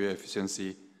much for your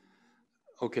efficiency.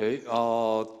 Okay.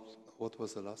 What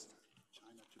was the last?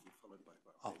 China to be followed by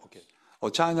Barbados. Okay.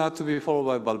 China to be followed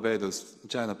by Barbados.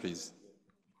 China, please.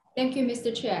 Thank you,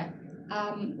 Mr. Chair.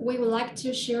 We would like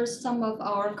to share some of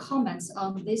our comments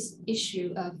on this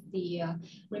issue of the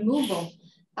removal.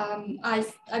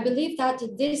 I believe that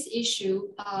this issue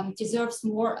deserves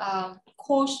more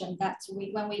caution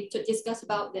when we discuss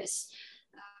about this,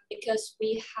 because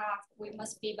we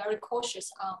must be very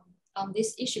cautious on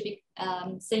this issue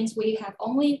since we have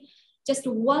only just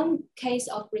one case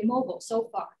of removal so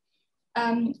far.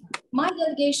 My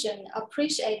delegation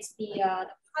appreciates the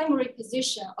primary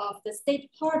position of the state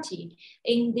party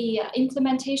in the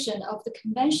implementation of the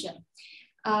convention.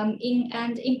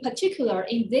 And in particular,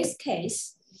 in this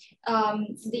case,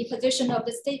 the position of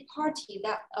the state party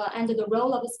that and the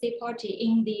role of the state party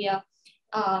in the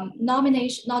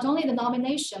nomination, not only the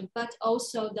nomination, but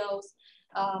also those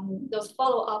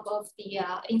follow-up of the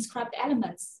inscribed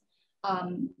elements,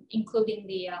 including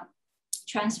the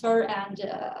transfer and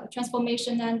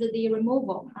transformation and the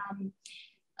removal.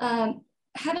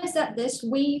 Having said this,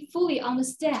 we fully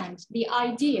understand the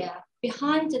idea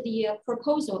behind the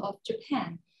proposal of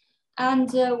Japan. And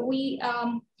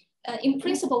in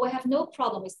principle, we have no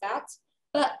problem with that.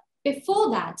 But before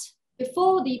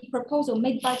the proposal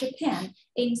made by Japan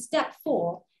in step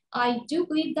 4, I do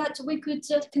believe that we could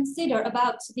consider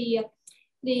about the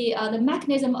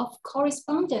mechanism of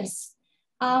correspondence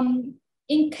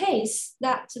in case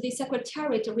that the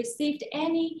Secretariat received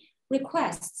any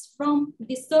requests from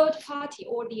the third party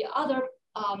or the other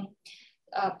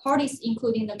parties,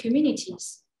 including the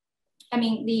communities. I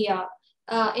mean,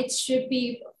 it should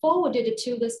be forwarded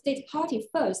to the state party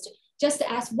first just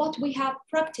as what we have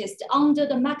practiced under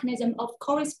the mechanism of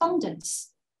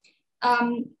correspondence.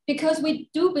 Because we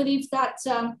do believe that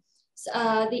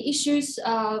the issues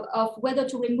of whether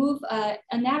to remove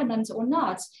an element or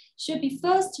not should be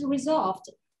first resolved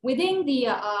within the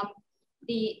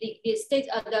state,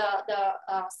 the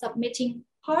submitting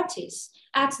parties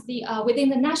at the within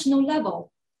the national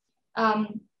level.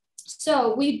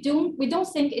 So we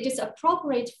don't think it is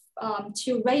appropriate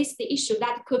to raise the issue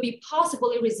that could be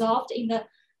possibly resolved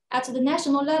at the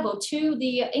national level to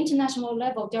the international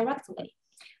level directly.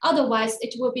 Otherwise,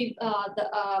 it will be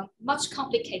much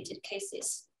complicated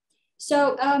cases.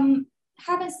 So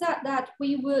having said that,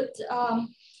 we would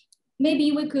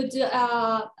maybe we could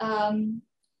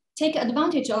take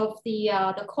advantage of the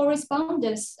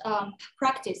correspondence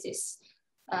practices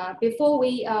before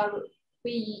we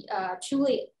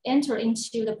truly enter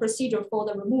into the procedure for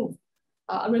the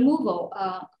removal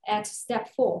at step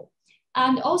 4.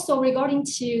 And also regarding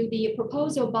to the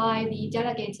proposal by the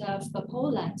delegate of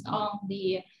Poland on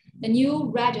the new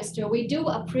register, we do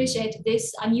appreciate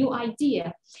this new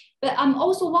idea. But I'm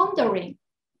also wondering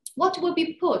what will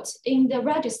be put in the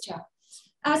register,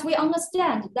 as we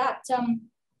understand that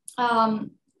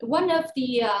one of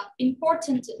the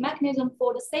important mechanisms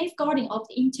for the safeguarding of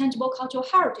the intangible cultural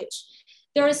heritage,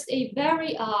 there is a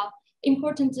very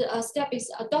important step is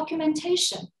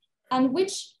documentation, and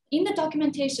which in the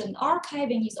documentation,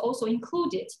 archiving is also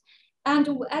included. And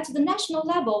at the national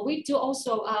level, we do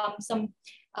also some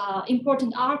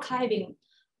important archiving,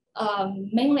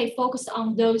 mainly focused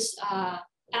on those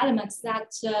elements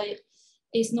that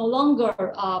is no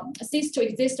longer cease to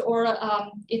exist, or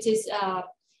it is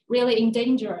really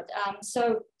endangered.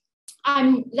 So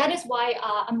that is why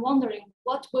I'm wondering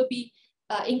what will be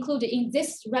included in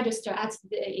this register at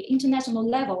the international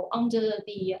level under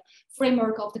the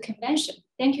framework of the convention.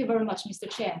 Thank you very much, Mr.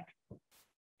 Chair.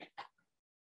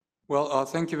 Well,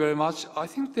 thank you very much. I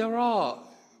think there are,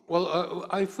 well,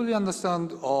 I fully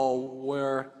understand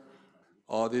where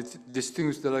the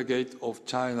distinguished delegate of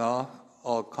China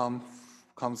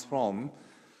comes from.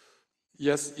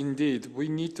 Yes, indeed, we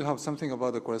need to have something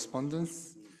about the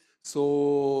correspondence.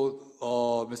 So,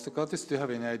 Mr. Curtis, do you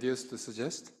have any ideas to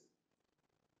suggest?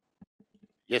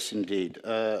 Yes, indeed.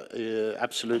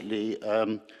 Absolutely.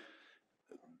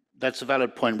 That's a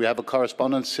valid point. We have a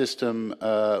correspondence system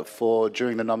for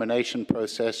during the nomination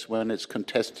process when it's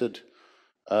contested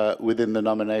within the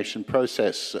nomination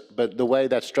process. But the way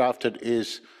that's drafted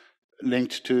is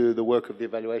linked to the work of the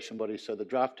evaluation body, so the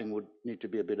drafting would need to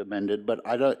be a bit amended. But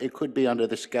it could be under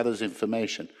this gathers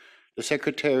information. The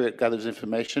Secretariat gathers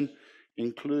information,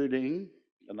 including,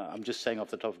 and I'm just saying off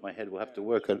the top of my head, we'll have to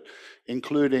work it,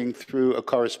 including through a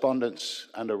correspondence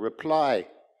and a reply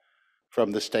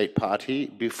from the state party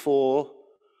before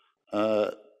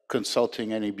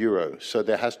consulting any bureau. So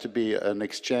there has to be an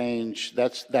exchange.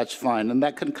 That's fine, and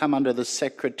that can come under the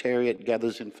Secretariat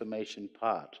gathers information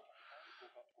part.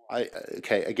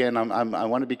 Okay, again, I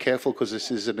want to be careful because this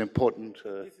is an important.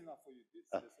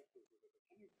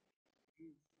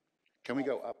 Can we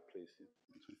go up, please?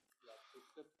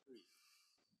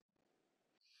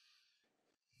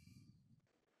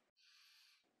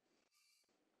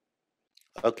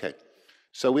 Okay,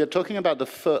 so we are talking about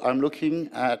I'm looking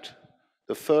at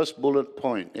the first bullet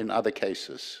point in other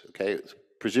cases, okay?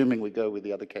 Presuming we go with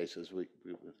the other cases.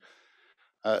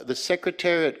 The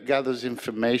Secretariat gathers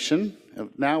information.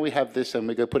 Now we have this, and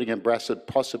we go putting in bracket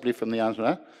possibly from the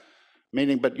answer,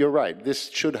 meaning, but you're right,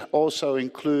 this should also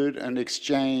include an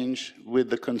exchange with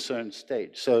the concerned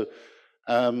state. So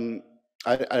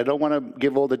I don't want to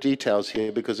give all the details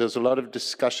here because there's a lot of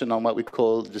discussion on what we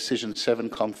call Decision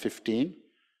 7-15.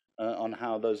 On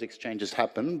how those exchanges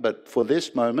happen, but for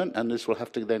this moment, and this will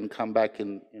have to then come back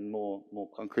in more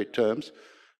concrete terms,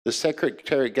 the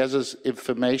Secretariat gathers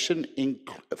information,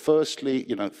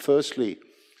 firstly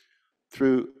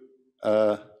through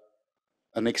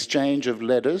an exchange of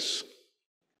letters.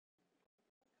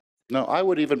 No, I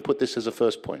would even put this as a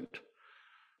first point.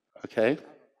 Okay.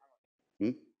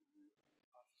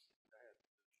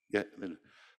 Yeah.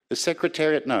 The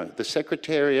Secretariat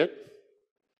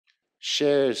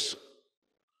shares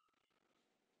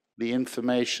the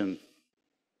information,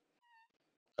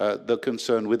 the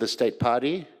concern with the state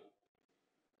party,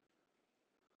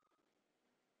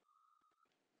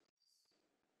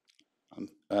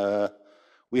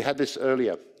 we had this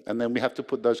earlier, and then we have to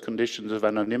put those conditions of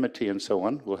anonymity and so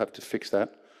on. We'll have to fix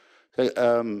that.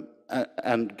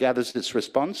 And gathers its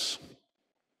response.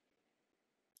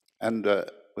 And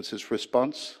what's its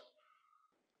response?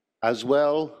 As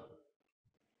well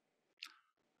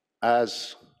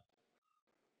as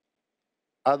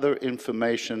other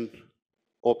information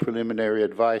or preliminary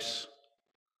advice?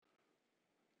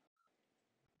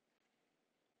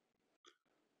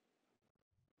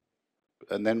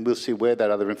 And then we'll see where that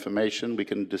other information, we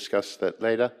can discuss that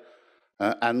later,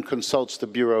 and consults the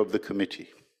Bureau of the committee,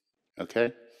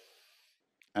 okay?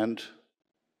 And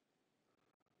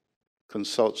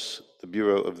consults the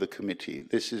Bureau of the committee.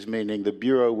 This is meaning the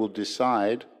Bureau will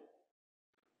decide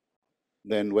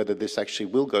then whether this actually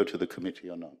will go to the committee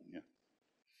or not. Yeah.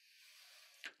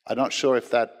 I'm not sure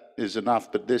if that is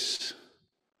enough, but this,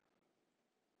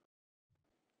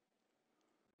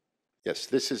 yes,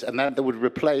 this is, and that would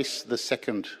replace the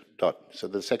second dot. So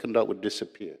the second dot would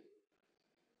disappear.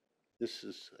 This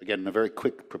is, again, a very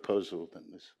quick proposal than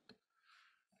this.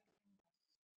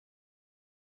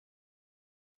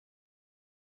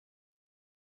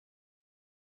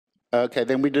 Okay,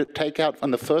 then we take out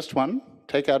on the first one,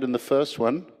 take out in the first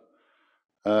one.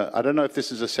 I don't know if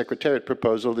this is a Secretariat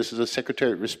proposal. This is a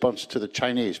Secretariat response to the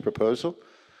Chinese proposal.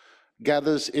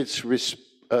 Gathers its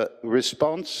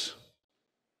response.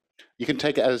 You can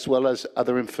take it as well as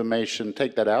other information.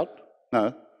 Take that out.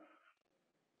 No.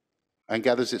 And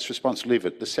gathers its response. Leave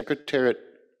it. The Secretariat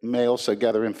may also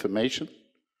gather information.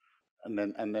 And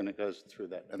then it goes through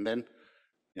that. And then,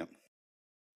 yeah.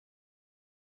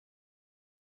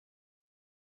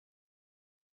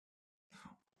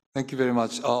 Thank you very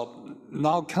much.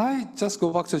 Now, can I just go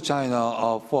back to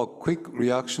China for a quick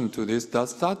reaction to this?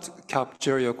 Does that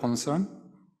capture your concern?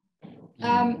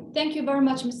 Thank you very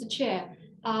much, Mr. Chair.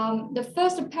 The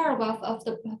first paragraph of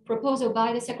the proposal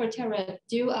by the Secretariat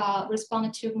do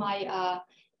respond to my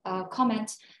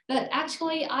comment, but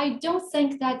actually I don't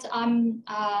think that I'm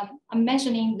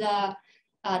mentioning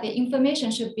the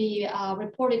information should be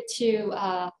reported to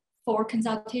for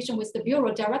consultation with the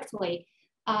Bureau directly.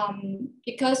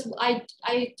 Because I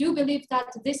do believe that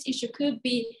this issue could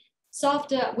be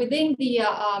solved within the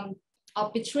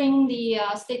between the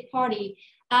state party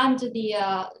and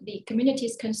the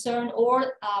communities concerned,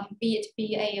 or be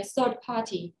a third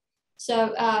party.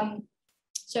 So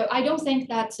so I don't think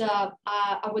that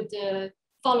I would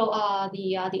follow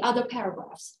the other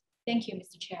paragraphs. Thank you,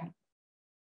 Mr. Chair.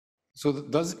 So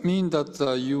does it mean that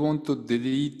you want to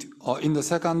delete in the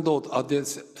second dot, at the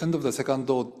end of the second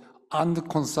dot, and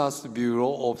consult the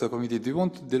Bureau of the committee? Do you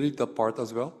want to delete that part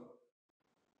as well?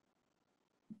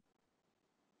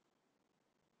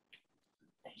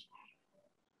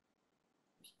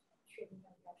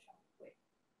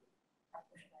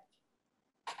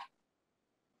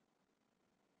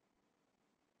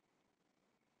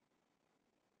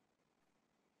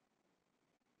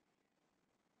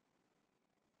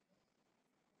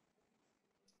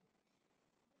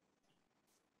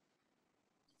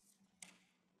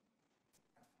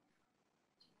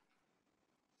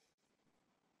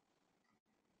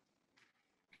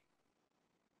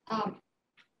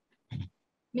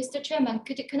 Mr. Chairman,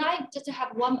 can I just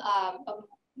have one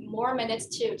more minutes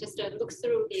to just look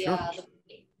through the,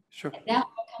 Sure. And then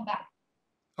I'll come back.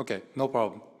 Okay, no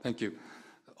problem. Thank you.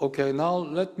 Okay, now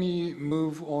let me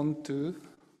move on to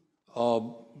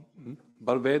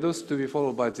Barbados, to be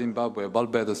followed by Zimbabwe.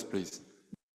 Barbados, please.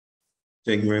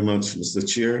 Thank you very much, Mr.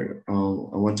 Chair. I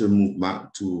want to move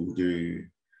back to the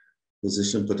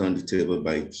position put on the table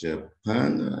by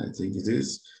Japan, I think it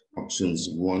is, options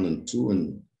 1 and 2,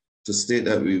 and to state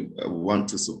that we want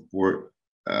to support,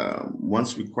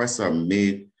 once requests are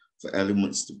made for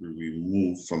elements to be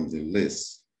removed from the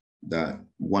list, that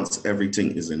once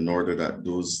everything is in order, that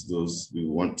those we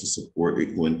want to support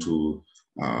it going to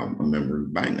a memory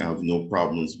bank. I have no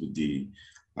problems with the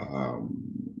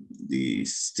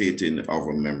stating of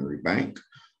a memory bank.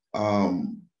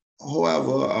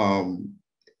 However,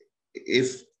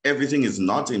 if everything is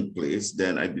not in place,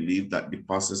 then I believe that the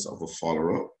process of a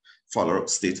follow-up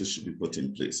status should be put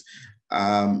in place.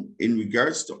 In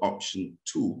regards to option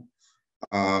 2,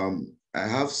 I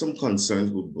have some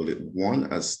concerns with bullet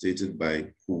 1 as stated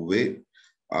by Kuwait,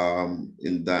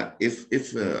 in that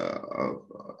if a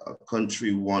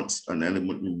country wants an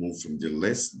element removed from the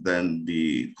list, then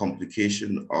the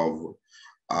complication of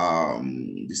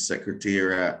the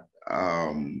Secretariat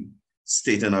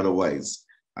stating otherwise.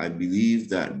 I believe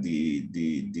that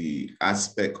the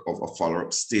aspect of a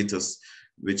follow-up status,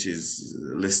 which is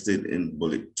listed in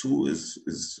bullet 2,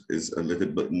 is a little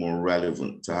bit more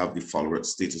relevant to have the follow-up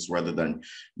status rather than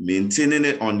maintaining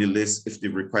it on the list if the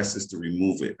request is to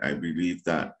remove it. I believe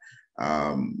that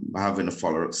having a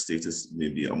follow-up status may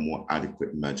be a more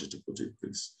adequate measure to put in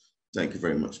place. Thank you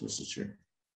very much, Mr. Chair.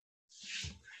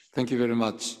 Thank you very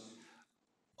much.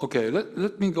 Okay,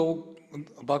 let me go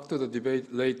back to the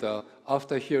debate later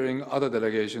after hearing other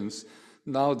delegations.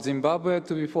 Now, Zimbabwe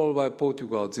to be followed by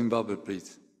Portugal. Zimbabwe,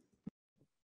 please.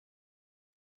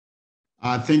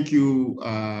 Thank you,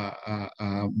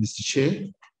 Mr. Chair.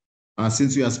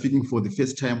 Since we are speaking for the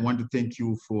first time, I want to thank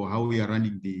you for how we are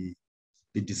running the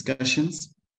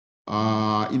discussions.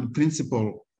 In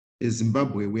principle, as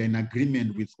Zimbabwe, we are in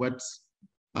agreement with what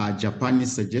Japan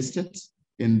is suggested,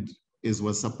 and as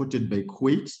was supported by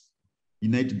Kuwait,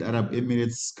 United Arab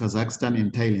Emirates, Kazakhstan,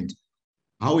 and Thailand.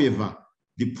 However,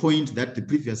 the point that the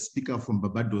previous speaker from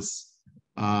Barbados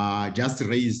just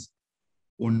raised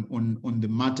on the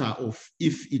matter of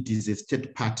if it is a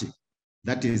state party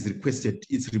that is requested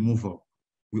its removal,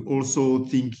 we also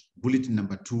think bulletin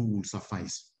number 2 will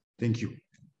suffice. Thank you.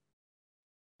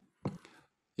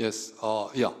 Yes,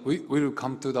 yeah, we will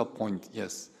come to that point,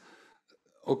 yes.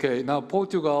 Okay, now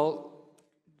Portugal,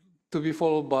 to be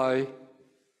followed by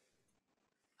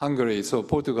Hungary. So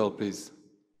Portugal, please.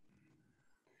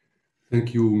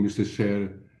 Thank you, Mr.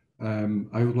 Chair.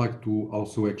 I would like to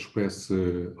also express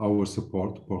our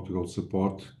support, Portugal's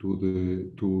support, to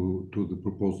the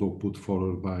proposal put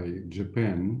forward by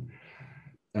Japan.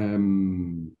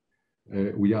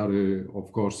 We are,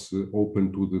 of course,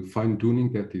 open to the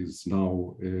fine-tuning that is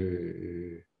now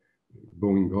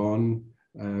going on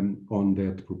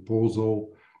that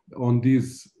proposal. On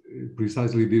this,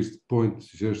 precisely this point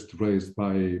just raised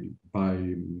by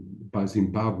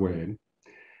Zimbabwe.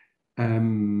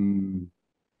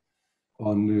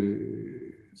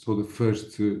 So the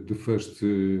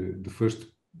first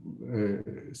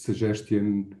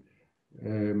suggestion,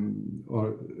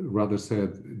 or rather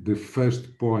said, the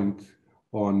first point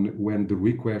on when the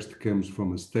request comes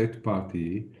from a state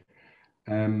party,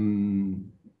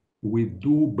 we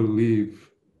do believe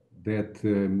that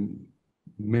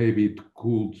maybe it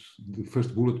could, the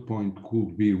first bullet point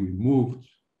could be removed.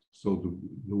 So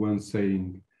the one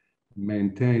saying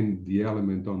maintain the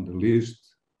element on the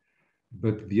list,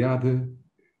 but the other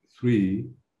 3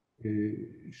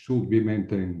 should be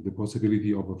maintained, the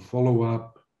possibility of a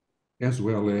follow-up as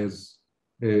well as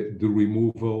the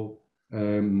removal,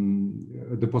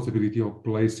 the possibility of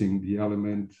placing the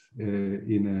element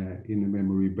in a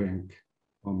memory bank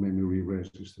or memory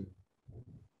register.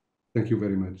 Thank you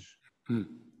very much.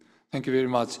 Thank you very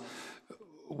much.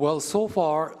 Well, so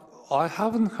far, I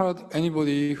haven't heard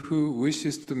anybody who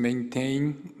wishes to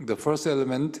maintain the first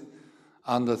element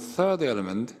and the third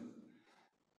element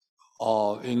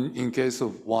in case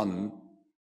of one.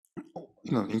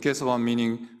 In case of one,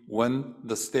 meaning when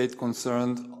the state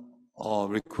concerned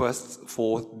requests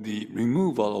for the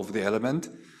removal of the element,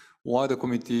 while the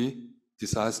committee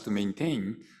decides to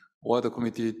maintain, while the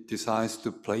committee decides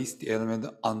to place the element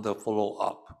under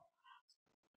follow-up.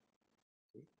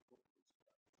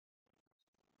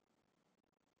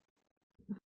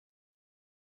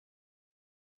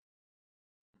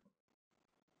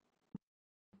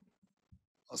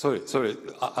 Sorry,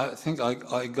 I think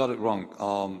I got it wrong.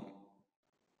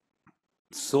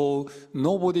 So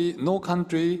no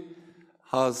country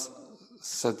has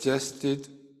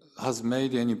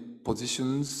made any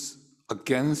positions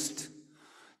against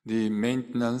the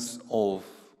maintenance of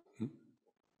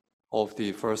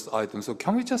the first item. So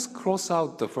can we just cross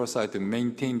out the first item,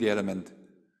 maintain the element?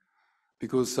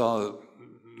 Because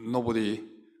nobody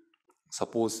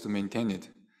supposed to maintain it.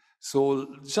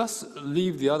 So just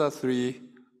leave the other 3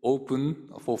 open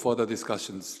for further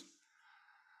discussions.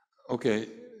 Okay,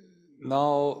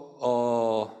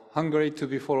 now Hungary to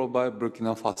be followed by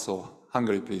Burkina Faso.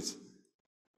 Hungary, please.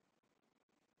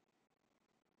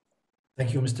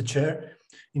 Thank you, Mr. Chair.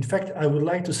 In fact, I would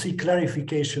like to see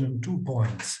clarification on 2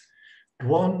 points.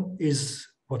 One is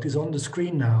what is on the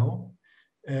screen now,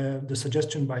 the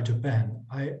suggestion by Japan.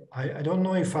 I don't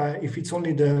know if it's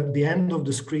only the end of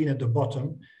the screen at the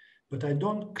bottom, but I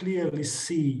don't clearly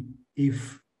see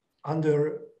if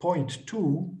under point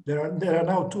 2, there are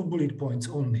now 2 bullet points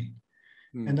only.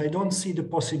 And I don't see the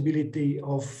possibility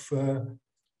of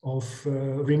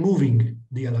removing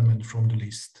the element from the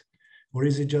list. Or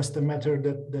is it just a matter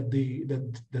that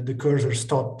the cursor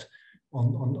stopped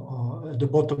at the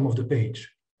bottom of the page?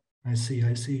 I see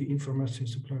information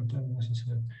supplementary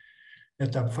necessary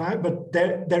at tab 5, but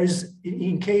there is,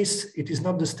 in case it is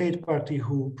not the state party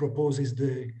who proposes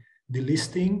the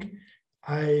listing,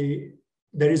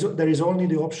 there is only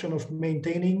the option of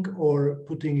maintaining or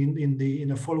putting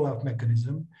in a follow-up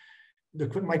mechanism.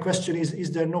 My question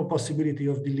is there no possibility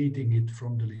of deleting it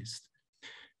from the list?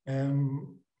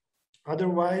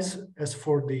 Otherwise, as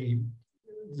for the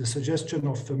suggestion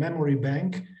of a memory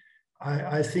bank,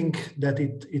 I think that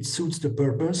it suits the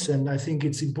purpose, and I think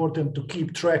it's important to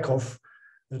keep track of,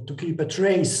 to keep a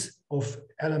trace of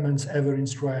elements ever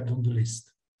inscribed on the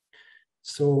list.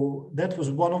 So that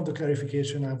was one of the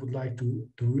clarification I would like to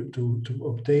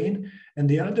obtain. And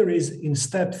the other is in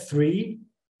step 3,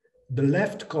 the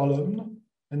left column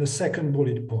and the second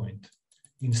bullet point.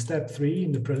 In step 3,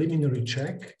 in the preliminary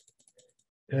check,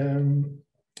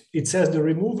 it says the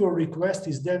removal request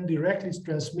is then directly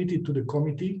transmitted to the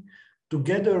committee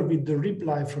together with the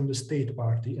reply from the state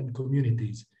party and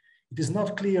communities. It is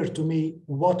not clear to me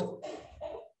what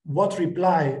does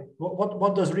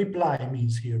reply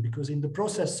means here, because in the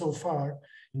process so far,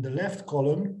 in the left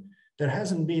column, there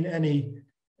hasn't been any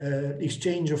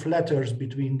exchange of letters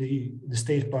between the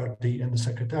state party and the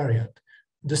secretariat.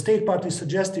 The state party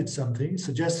suggests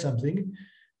something,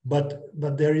 but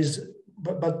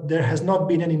there has not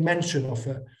been any mention of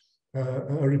a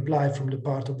reply from the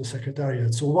part of the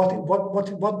secretariat. So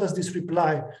what does this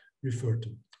reply refer to?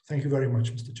 Thank you very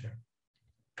much, Mr. Chair.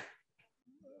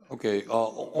 Okay,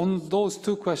 on those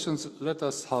two questions, let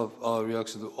us have a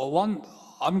reaction. One,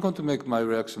 I'm going to make my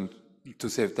reaction to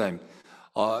save time.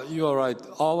 You are right.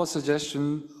 Our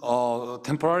suggestion,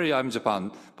 temporarily I'm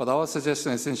Japan, but our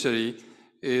suggestion essentially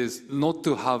is not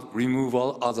to have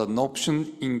removal as an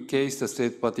option in case the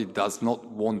state party does not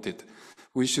want it.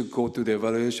 We should go to the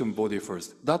evaluation body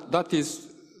first. That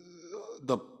is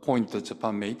the point that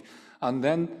Japan made. And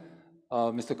then,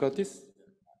 Mr. Curtis?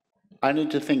 I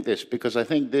need to think this, because I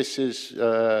think this is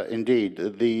indeed,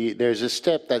 there's a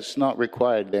step that's not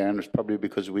required there, and it's probably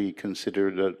because we consider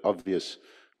it obvious,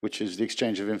 which is the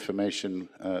exchange of information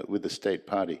with the state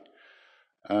party.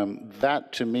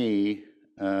 That, to me,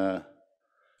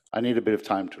 I need a bit of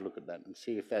time to look at that and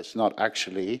see if that's not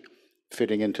actually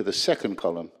fitting into the second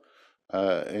column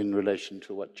in relation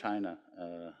to what China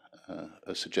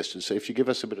suggested. So if you give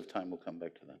us a bit of time, we'll come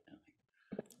back to that.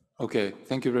 Okay,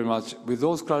 thank you very much. With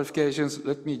those clarifications,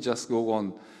 let me just go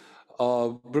on.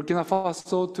 Burkina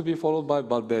Faso to be followed by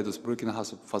Barbados. Burkina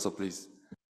Faso, please.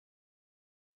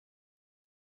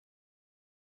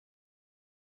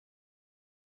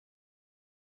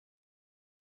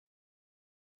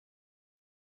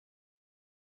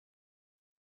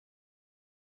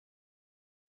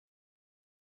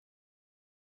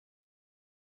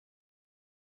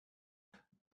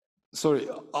 Sorry,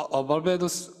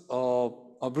 Barbados,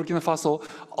 Burkina Faso,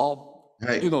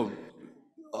 you know,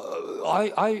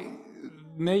 I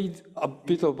made a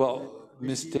bit of a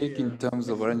mistake in terms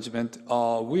of arrangement.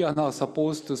 We are now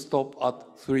supposed to stop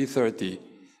at 3:30,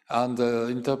 and the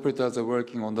interpreters are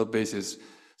working on that basis.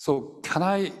 So can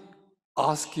I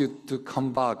ask you to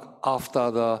come back after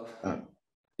the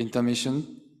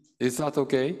intermission? Is that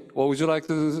okay? Or would you like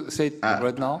to say it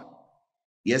right now?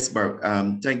 Yes, Barb.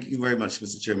 Thank you very much,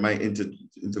 Mr. Chair. My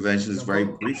intervention is very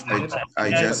brief. I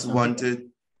just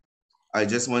wanted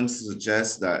to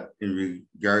suggest that in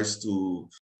regards to...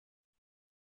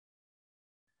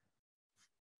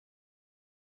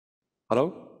 Hello?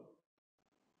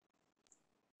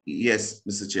 Yes,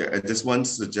 Mr. Chair. I just want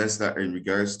to suggest that in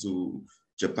regards to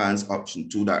Japan's option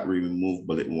 2, that we remove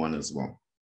bullet 1 as well.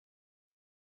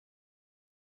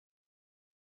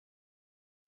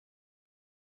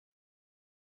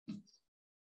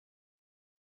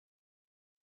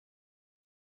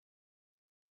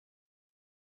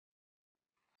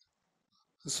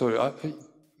 Sorry,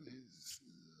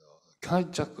 can I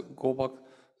just go back?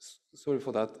 Sorry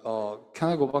for that. Can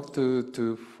I go back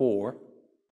to 4?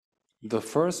 The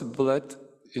first bullet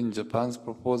in Japan's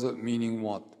proposal, meaning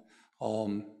what?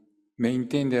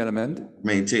 Maintain the element?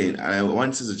 Maintain. I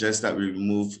want to suggest that we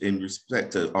remove in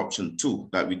respect to option 2,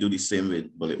 that we do the same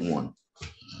with bullet 1.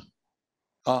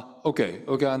 Okay,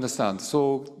 I understand.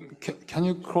 So can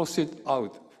you cross it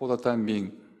out for the time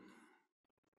being?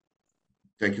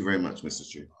 Thank you very much, Mr.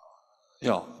 Chair.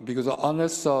 Yeah, because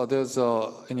unless there's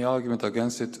any argument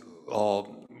against it,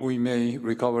 we may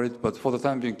recover it, but for the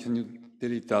time being, can you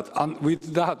delete that? And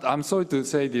with that, I'm sorry to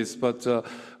say this, but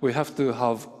we have to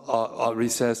have a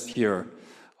recess here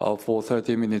for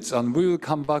 30 minutes, and we will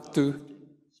come back to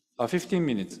 15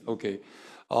 minutes, okay,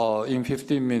 in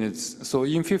 15 minutes. So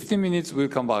in 15 minutes, we'll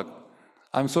come back.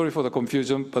 I'm sorry for the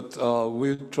confusion, but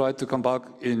we'll try to come back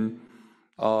in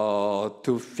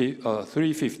to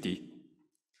 3:50.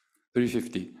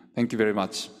 Thank you very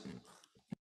much.